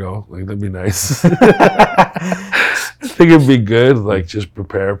before I go. Like, that'd be nice. I think it'd be good, like, just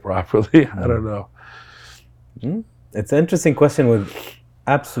prepare properly. I don't know. It's an interesting question with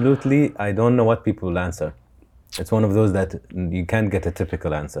absolutely, I don't know what people will answer. It's one of those that you can't get a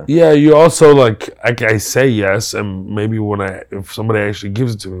typical answer. Yeah, you also, like I say yes, and maybe if somebody actually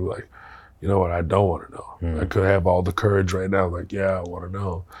gives it to me, like, you know what, I don't want to know. I could have all the courage right now, like, yeah, I want to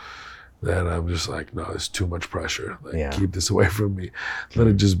know. Then I'm just like, no, it's too much pressure. Like, keep this away from me. Let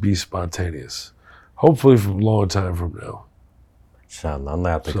it just be spontaneous. Hopefully from a long time from now. Inshallah. Allah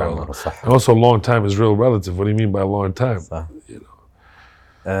يعطيك عمر والصحة. And also, long time is real relative. What do you mean by long time?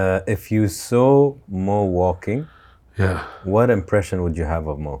 If you saw Mo walking, yeah, what impression would you have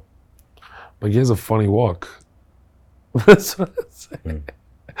of Mo? Like, he has a funny walk. That's what I say.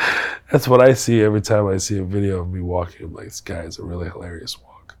 That's what I see every time I see a video of me walking. I'm like, this guy has a really hilarious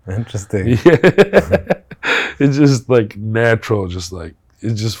walk. Interesting. Yeah. It's just like natural, just like,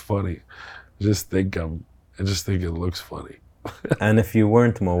 it's just funny. I just think it looks funny. And if you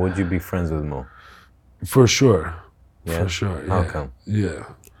weren't Mo, would you be friends with Mo? For sure. Yeah? For sure. How Yeah. come? Yeah.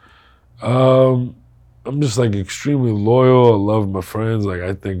 I'm just like extremely loyal. I love my friends. Like,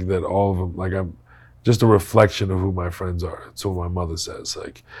 I think that all of them, like, I'm just a reflection of who my friends are. That's what my mother says.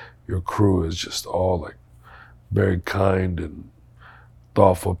 Like, your crew is just all like very kind and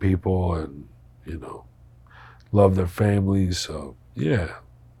thoughtful people, and love their families. So yeah,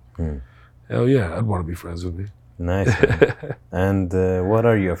 hell yeah, I'd want to be friends with me. Nice. And what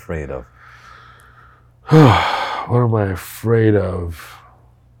are you afraid of? What am I afraid of?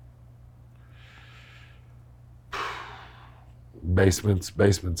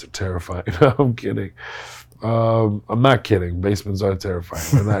 Basements are terrifying. No, I'm kidding. I'm not kidding. Basements are terrifying.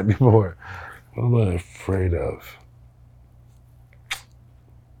 They're not anymore. What am I afraid of?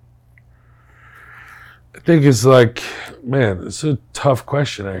 I think it's like, man, it's a tough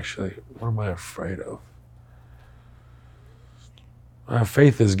question, actually. What am I afraid of?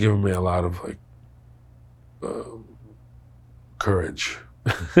 Faith has given me a lot of, like, courage.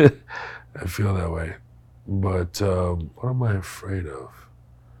 I feel that way. But what am I afraid of?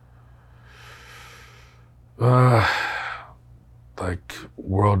 Like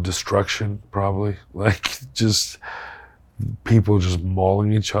world destruction, probably. Like just people just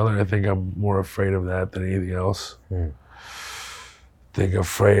mauling each other. I think I'm more afraid of that than anything else. I think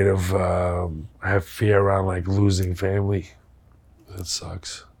afraid of, I have fear around like losing family. That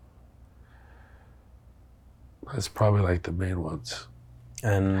sucks. That's probably like the main ones.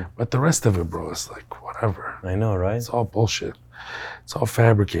 But the rest of it, bro, is like whatever. I know, right? It's all bullshit. It's all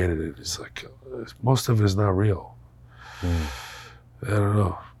fabricated. It's like most of it is not real. I don't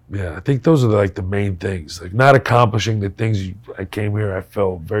know. Yeah, I think those are like the main things. Like not accomplishing the things I came here, I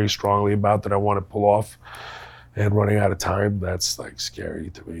felt very strongly about that I want to pull off, and running out of time, that's like scary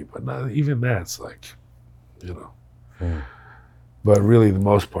to me. But not even that's like, you know. Mm. But really, the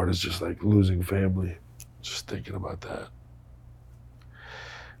most part is just like losing family. Just thinking about that,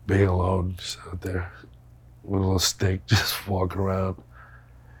 being alone, just out there with a little stick, just walking around,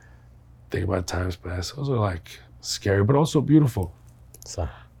 thinking about times past. Those are like scary, but also beautiful. صح.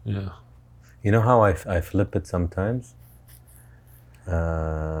 Yeah. You know how I flip it sometimes?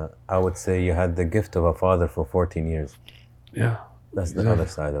 I would say you had the gift of a father for 14 years. Yeah. That's the other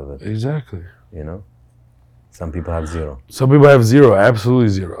side of it, Exactly. you know? Some people have zero. Some people have zero, absolutely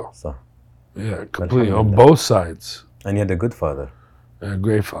zero. صح. Yeah, completely on Alhamdulillah. both sides. And you had a good father, And a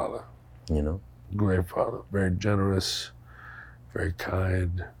great father. you know? Great father. Very generous, very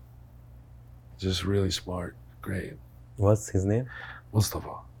kind, just really smart. Great. What's his name?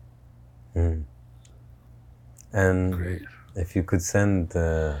 Mustafa. Mm. And Great. if you could send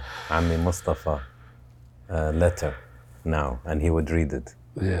Ammi Mustafa a letter now and he would read it,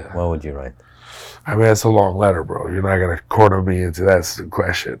 Yeah. what would you write? I mean, it's a long letter, bro. You're not going to corner me into that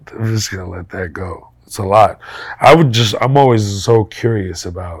question. I'm just going to let that go. It's a lot. I'm always so curious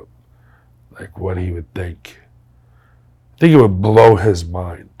about, like, what he would think. I think it would blow his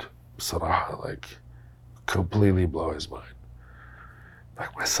mind. Saraha, like, completely blow his mind.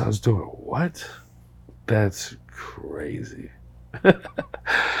 Like, my son's doing what? That's crazy.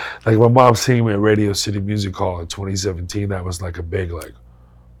 Like, my mom seeing me at Radio City Music Hall in 2017, that was like a big, like,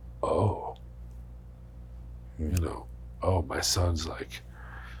 oh. You know, oh, my son's like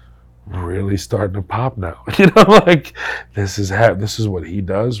really starting to pop now. You know, like this is what he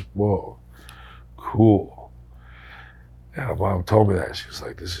does. Whoa, cool. And my mom told me that. She was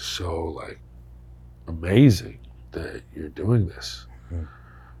like, this is so like amazing that you're doing this. And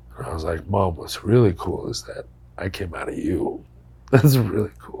I was like, Mom, what's really cool is that I came out of you. That's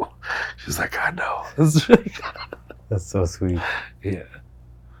really cool. She's like, I know. That's really cool. That's so sweet. Yeah.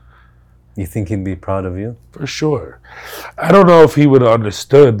 You think he'd be proud of you? For sure. I don't know if he would have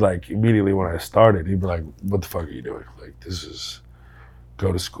understood, like, immediately when I started. He'd be like, what the fuck are you doing? Like, this is,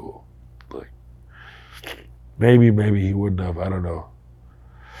 go to school. Like, maybe he wouldn't have. I don't know.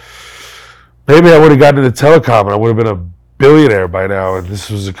 Maybe I would have gotten into telecom and I would have been a billionaire by now, and this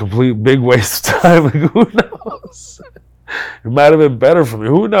was a complete big waste of time. Like, who knows? It might have been better for me.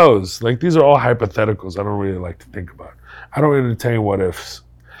 Who knows? Like, these are all hypotheticals I don't really like to think about. I don't entertain what ifs.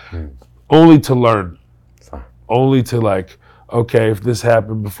 Only to learn. Only to like, okay, if this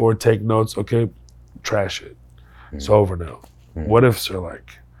happened before, take notes. Okay, trash it. It's over now. What ifs are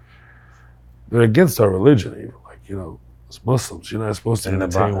like, they're against our religion even. Like, you know, as Muslims, you're not supposed to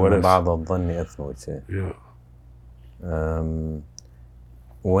entertain what ifs. بعض الظن إثم would say. Yeah.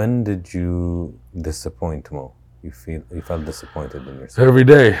 When did you disappoint Mo? You felt disappointed in yourself? Every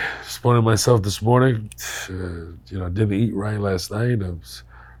day. Disappointed myself this morning. You know, didn't eat right last night.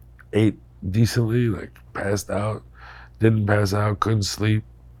 Ate decently, like passed out, didn't pass out, couldn't sleep.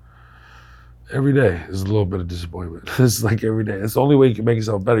 Every day is a little bit of disappointment. It's like every day. It's the only way you can make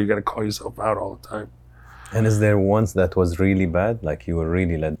yourself better. You got to call yourself out all the time. And is there once that was really bad, like you were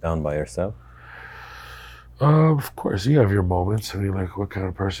really let down by yourself? Of course, you have your moments. I mean, like, what kind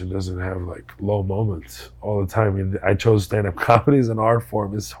of person doesn't have like low moments all the time? I mean, I chose stand-up comedy as an art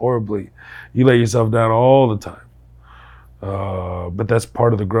form. It's horribly, you let yourself down all the time. But that's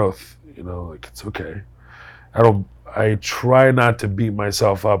part of the growth, you know, like, it's okay. I try not to beat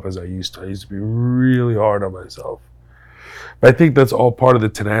myself up as I used to. I used to be really hard on myself. But I think that's all part of the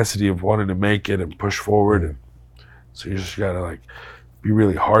tenacity of wanting to make it and push forward. And so you just gotta like be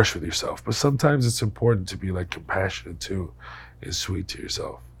really harsh with yourself. But sometimes it's important to be like compassionate too and sweet to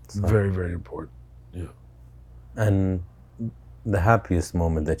yourself. It's very, very important. Yeah. And the happiest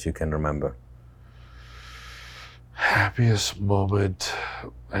moment that you can remember? Happiest moment,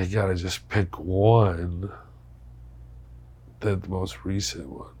 I gotta just pick one. The most recent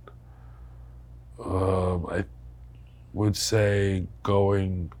one. I would say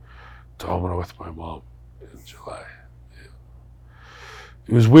going to Omar with my mom in July. Yeah.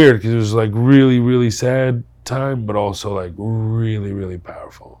 It was weird because it was like really, really sad time, but also like really, really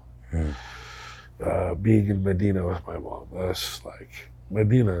powerful. Being in Medina with my mom, that's like,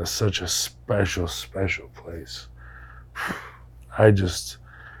 Medina is such a special, special place. I just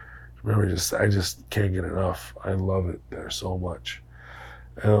can't get enough. I love it there so much.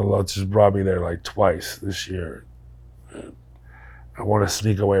 And Allah just brought me there like twice this year. And I want to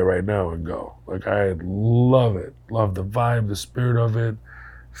sneak away right now and go. Like, I love it. Love the vibe, the spirit of it.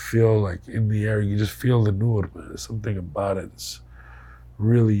 Feel like in the air, you just feel the nur, man. There's something about it. It's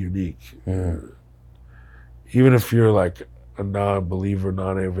really unique. Even if you're like a non-believer,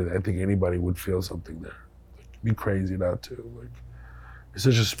 non-everything, I think anybody would feel something there. It'd be crazy not to. Like, it's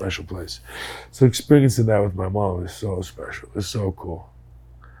such a special place. So experiencing that with my mom is so special. It's so cool.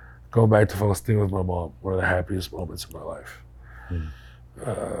 Going back to Palestine with my mom, one of the happiest moments of my life.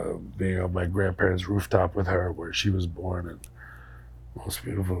 Being on my grandparents' rooftop with her where she was born, and most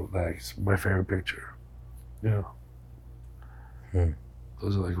beautiful, like, it's my favorite picture. Yeah.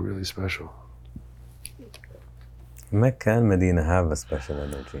 Those are like really special. Mecca and Medina have a special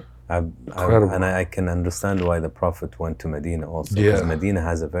energy. Incredible. And I can understand why the Prophet went to Medina also, because Medina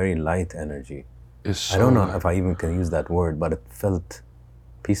has a very light energy. It's so I don't know if I even can use that word, but it felt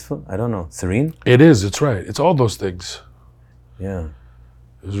peaceful. I don't know, serene. It is. It's right. It's all those things. Yeah.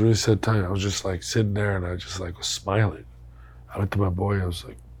 It was a really sad time. I was just like sitting there, and I just like was smiling. I looked at my boy. I was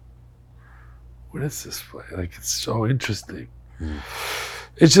like, "What is this place? Like, it's so interesting."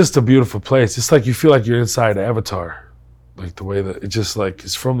 It's just a beautiful place. It's like you feel like you're inside Avatar, like the way that it just like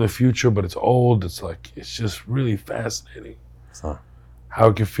it's from the future, but it's old. It's like it's just really fascinating. So. How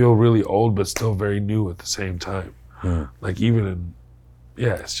it can feel really old but still very new at the same time. Like even in,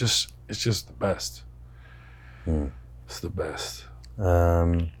 it's just the best. It's the best.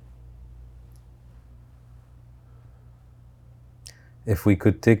 If we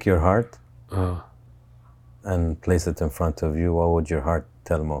could take your heart and place it in front of you, what would your heart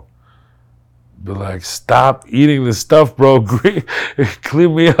tell Mo? Be like, stop eating this stuff, bro.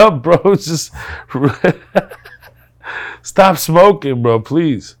 Clean me up, bro. Just stop smoking, bro,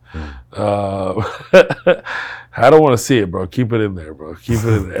 please. I don't want to see it, bro. Keep it in there, bro. Keep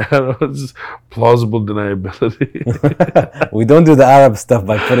it in there. It's just plausible deniability. We don't do the Arab stuff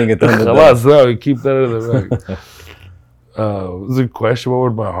by putting it on the Khalas, no, keep that in the bag. Was a question, what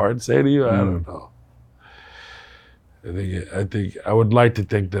would my heart say to you? I don't know. I think I would like to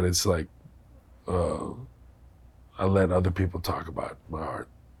think that it's like I let other people talk about my heart.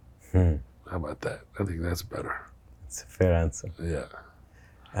 How about that? I think that's better. It's a fair answer. Yeah.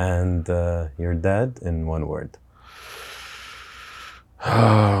 And your dad in one word?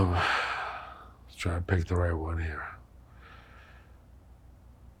 Let's try to pick the right one here.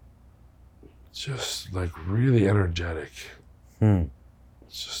 Just like really energetic.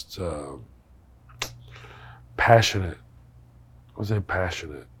 Just passionate. I would say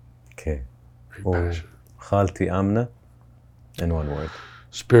passionate. Okay. Very passionate. Khalti Amna in one word?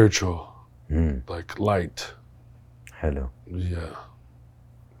 Spiritual. Like light. Hello. Yeah.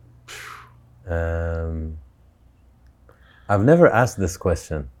 I've never asked this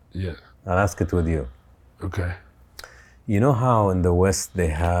question. Yeah. I'll ask it with you. Okay. You know how in the West they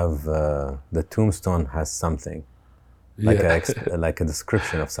have the tombstone has something like a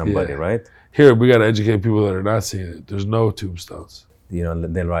description of somebody, right? Here we gotta educate people that are not seeing it. There's no tombstones. You know,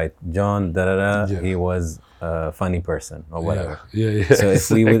 they'll write John he was a funny person or whatever. Yeah. So if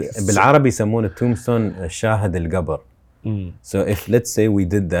we would بالعربي يسمونه tombstone شاهد القبر. So if let's say we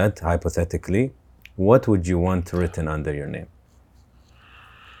did that hypothetically, what would you want written under your name?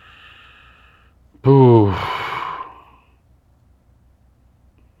 Ooh.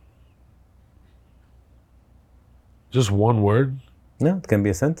 Just one word? No, it can be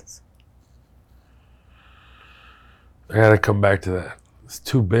a sentence. I gotta come back to that. It's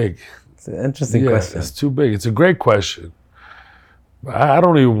too big. It's an interesting question. It's too big. It's a great question. But I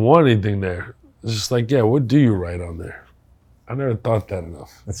don't even want anything there. It's just like, what do you write on there? I never thought that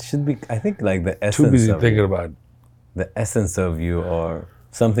enough. It should be, I think, like the essence. Too busy thinking about the essence of you, or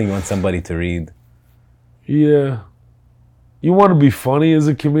something you want somebody to read. Yeah. You want to be funny as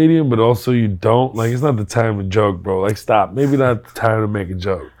a comedian, but also you don't. Like, it's not the time to joke, bro. Like, stop. Maybe not the time to make a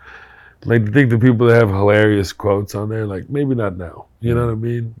joke. Like, to think the people that have hilarious quotes on there, like, maybe not now. You know what I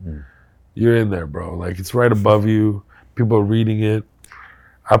mean? You're in there, bro. Like, it's right above you. People are reading it.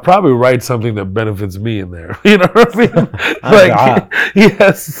 I'll probably write something that benefits me in there. You know what I mean? Like,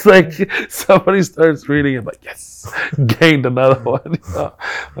 yes, it's like somebody starts reading it, like, yes, gained another one. You know?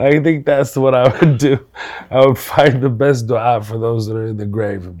 I think that's what I would do. I would find the best dua for those that are in the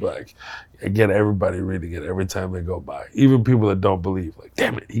grave and be like, get everybody reading it every time they go by. Even people that don't believe, like,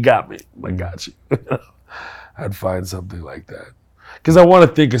 damn it, he got me. I got you. I'd find something like that. Because I want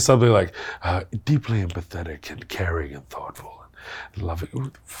to think of something like deeply empathetic and caring and thoughtful. Loving, who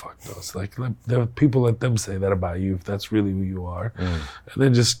the fuck knows? Like, there are people, let them say that about you if that's really who you are, and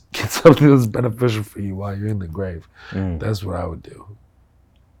then just get something that's beneficial for you while you're in the grave. That's what I would do.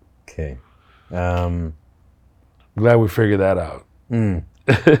 Okay. Glad we figured that out.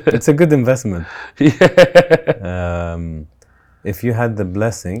 It's a good investment. If you had the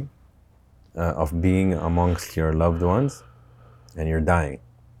blessing of being amongst your loved ones and you're dying,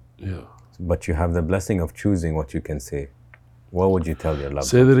 Yeah. but you have the blessing of choosing what you can say, what would you tell your loved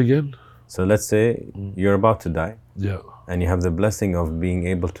Say ones? that again? So let's say you're about to die, Yeah. and you have the blessing of being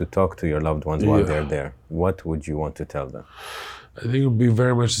able to talk to your loved ones while Yeah. they're there. What would you want to tell them? I think it would be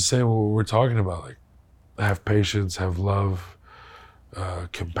very much the same what we're talking about. Like, have patience, have love,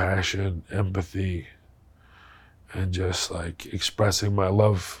 compassion, empathy, and just like expressing my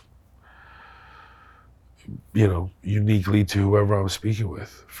love, you know, uniquely to whoever I'm speaking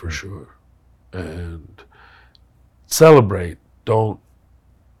with, for sure. And celebrate. Don't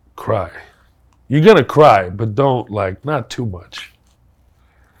cry. You're gonna cry, but don't, like, not too much.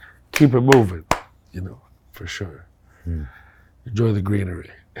 Keep it moving, you know, for sure. Enjoy the greenery.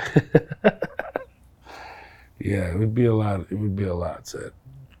 Yeah, it would be a lot. It would be a lot said,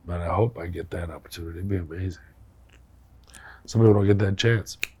 but I hope I get that opportunity. It'd be amazing. Some people don't get that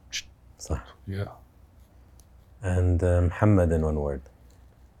chance. صح. Yeah. And Muhammad in one word.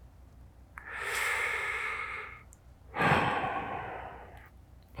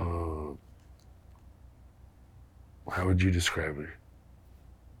 How would you describe me?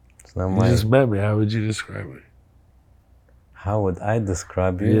 So I'm You like, just met me. How would you describe me? how would I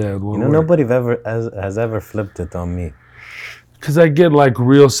describe you? Yeah, You one know, word. nobody has ever flipped it on me. Because I get like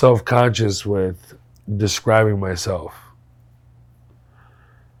real self-conscious with describing myself.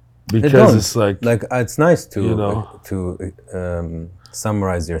 Because don't. it's like, It's nice to You know.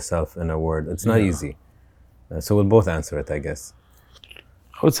 summarize yourself in a word. It's not Yeah. easy. So we'll both answer it, I guess.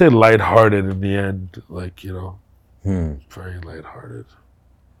 I would say lighthearted in the end. Like, you know, very lighthearted.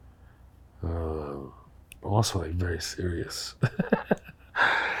 Also like very serious.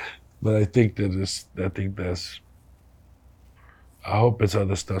 But I think I hope it's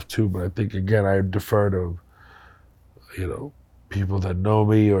other stuff too, but I think again I defer to, you know, people that know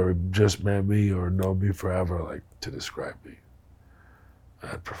me or just met me or know me forever, like, to describe me.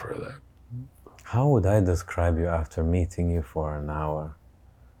 I'd prefer that. How would I describe you after meeting you for an hour?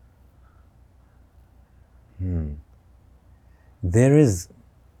 There is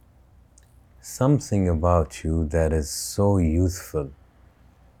something about you that is so youthful.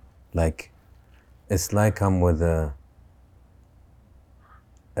 Like, it's like I'm with a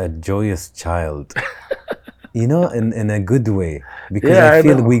joyous child. You know, in a good way. Because Yeah, I I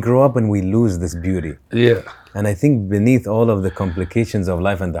feel know. we grow up and we lose this beauty. Yeah, And I think beneath all of the complications of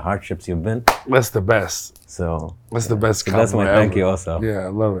life and the hardships you've been, that's the best. so That's the best so that's my compliment thank ever. you also. Yeah,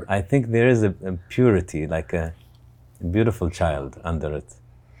 I love it. I think there is a purity, like a beautiful child under it.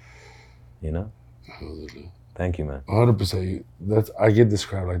 You know? Thank you, man. 100%. I get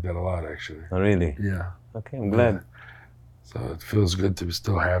described like that a lot, actually. Oh, really? Yeah. Okay, I'm glad. So it feels good to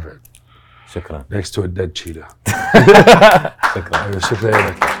still have it Shukran. next to a dead cheetah. Shukran.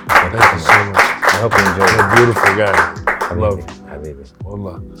 Shukran. Thank you so much. I hope you enjoyed You're it. a beautiful guy. I love Habibi, it. Habibi.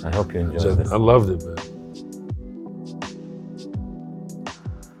 Wallah. I hope you enjoyed this. I loved it, man.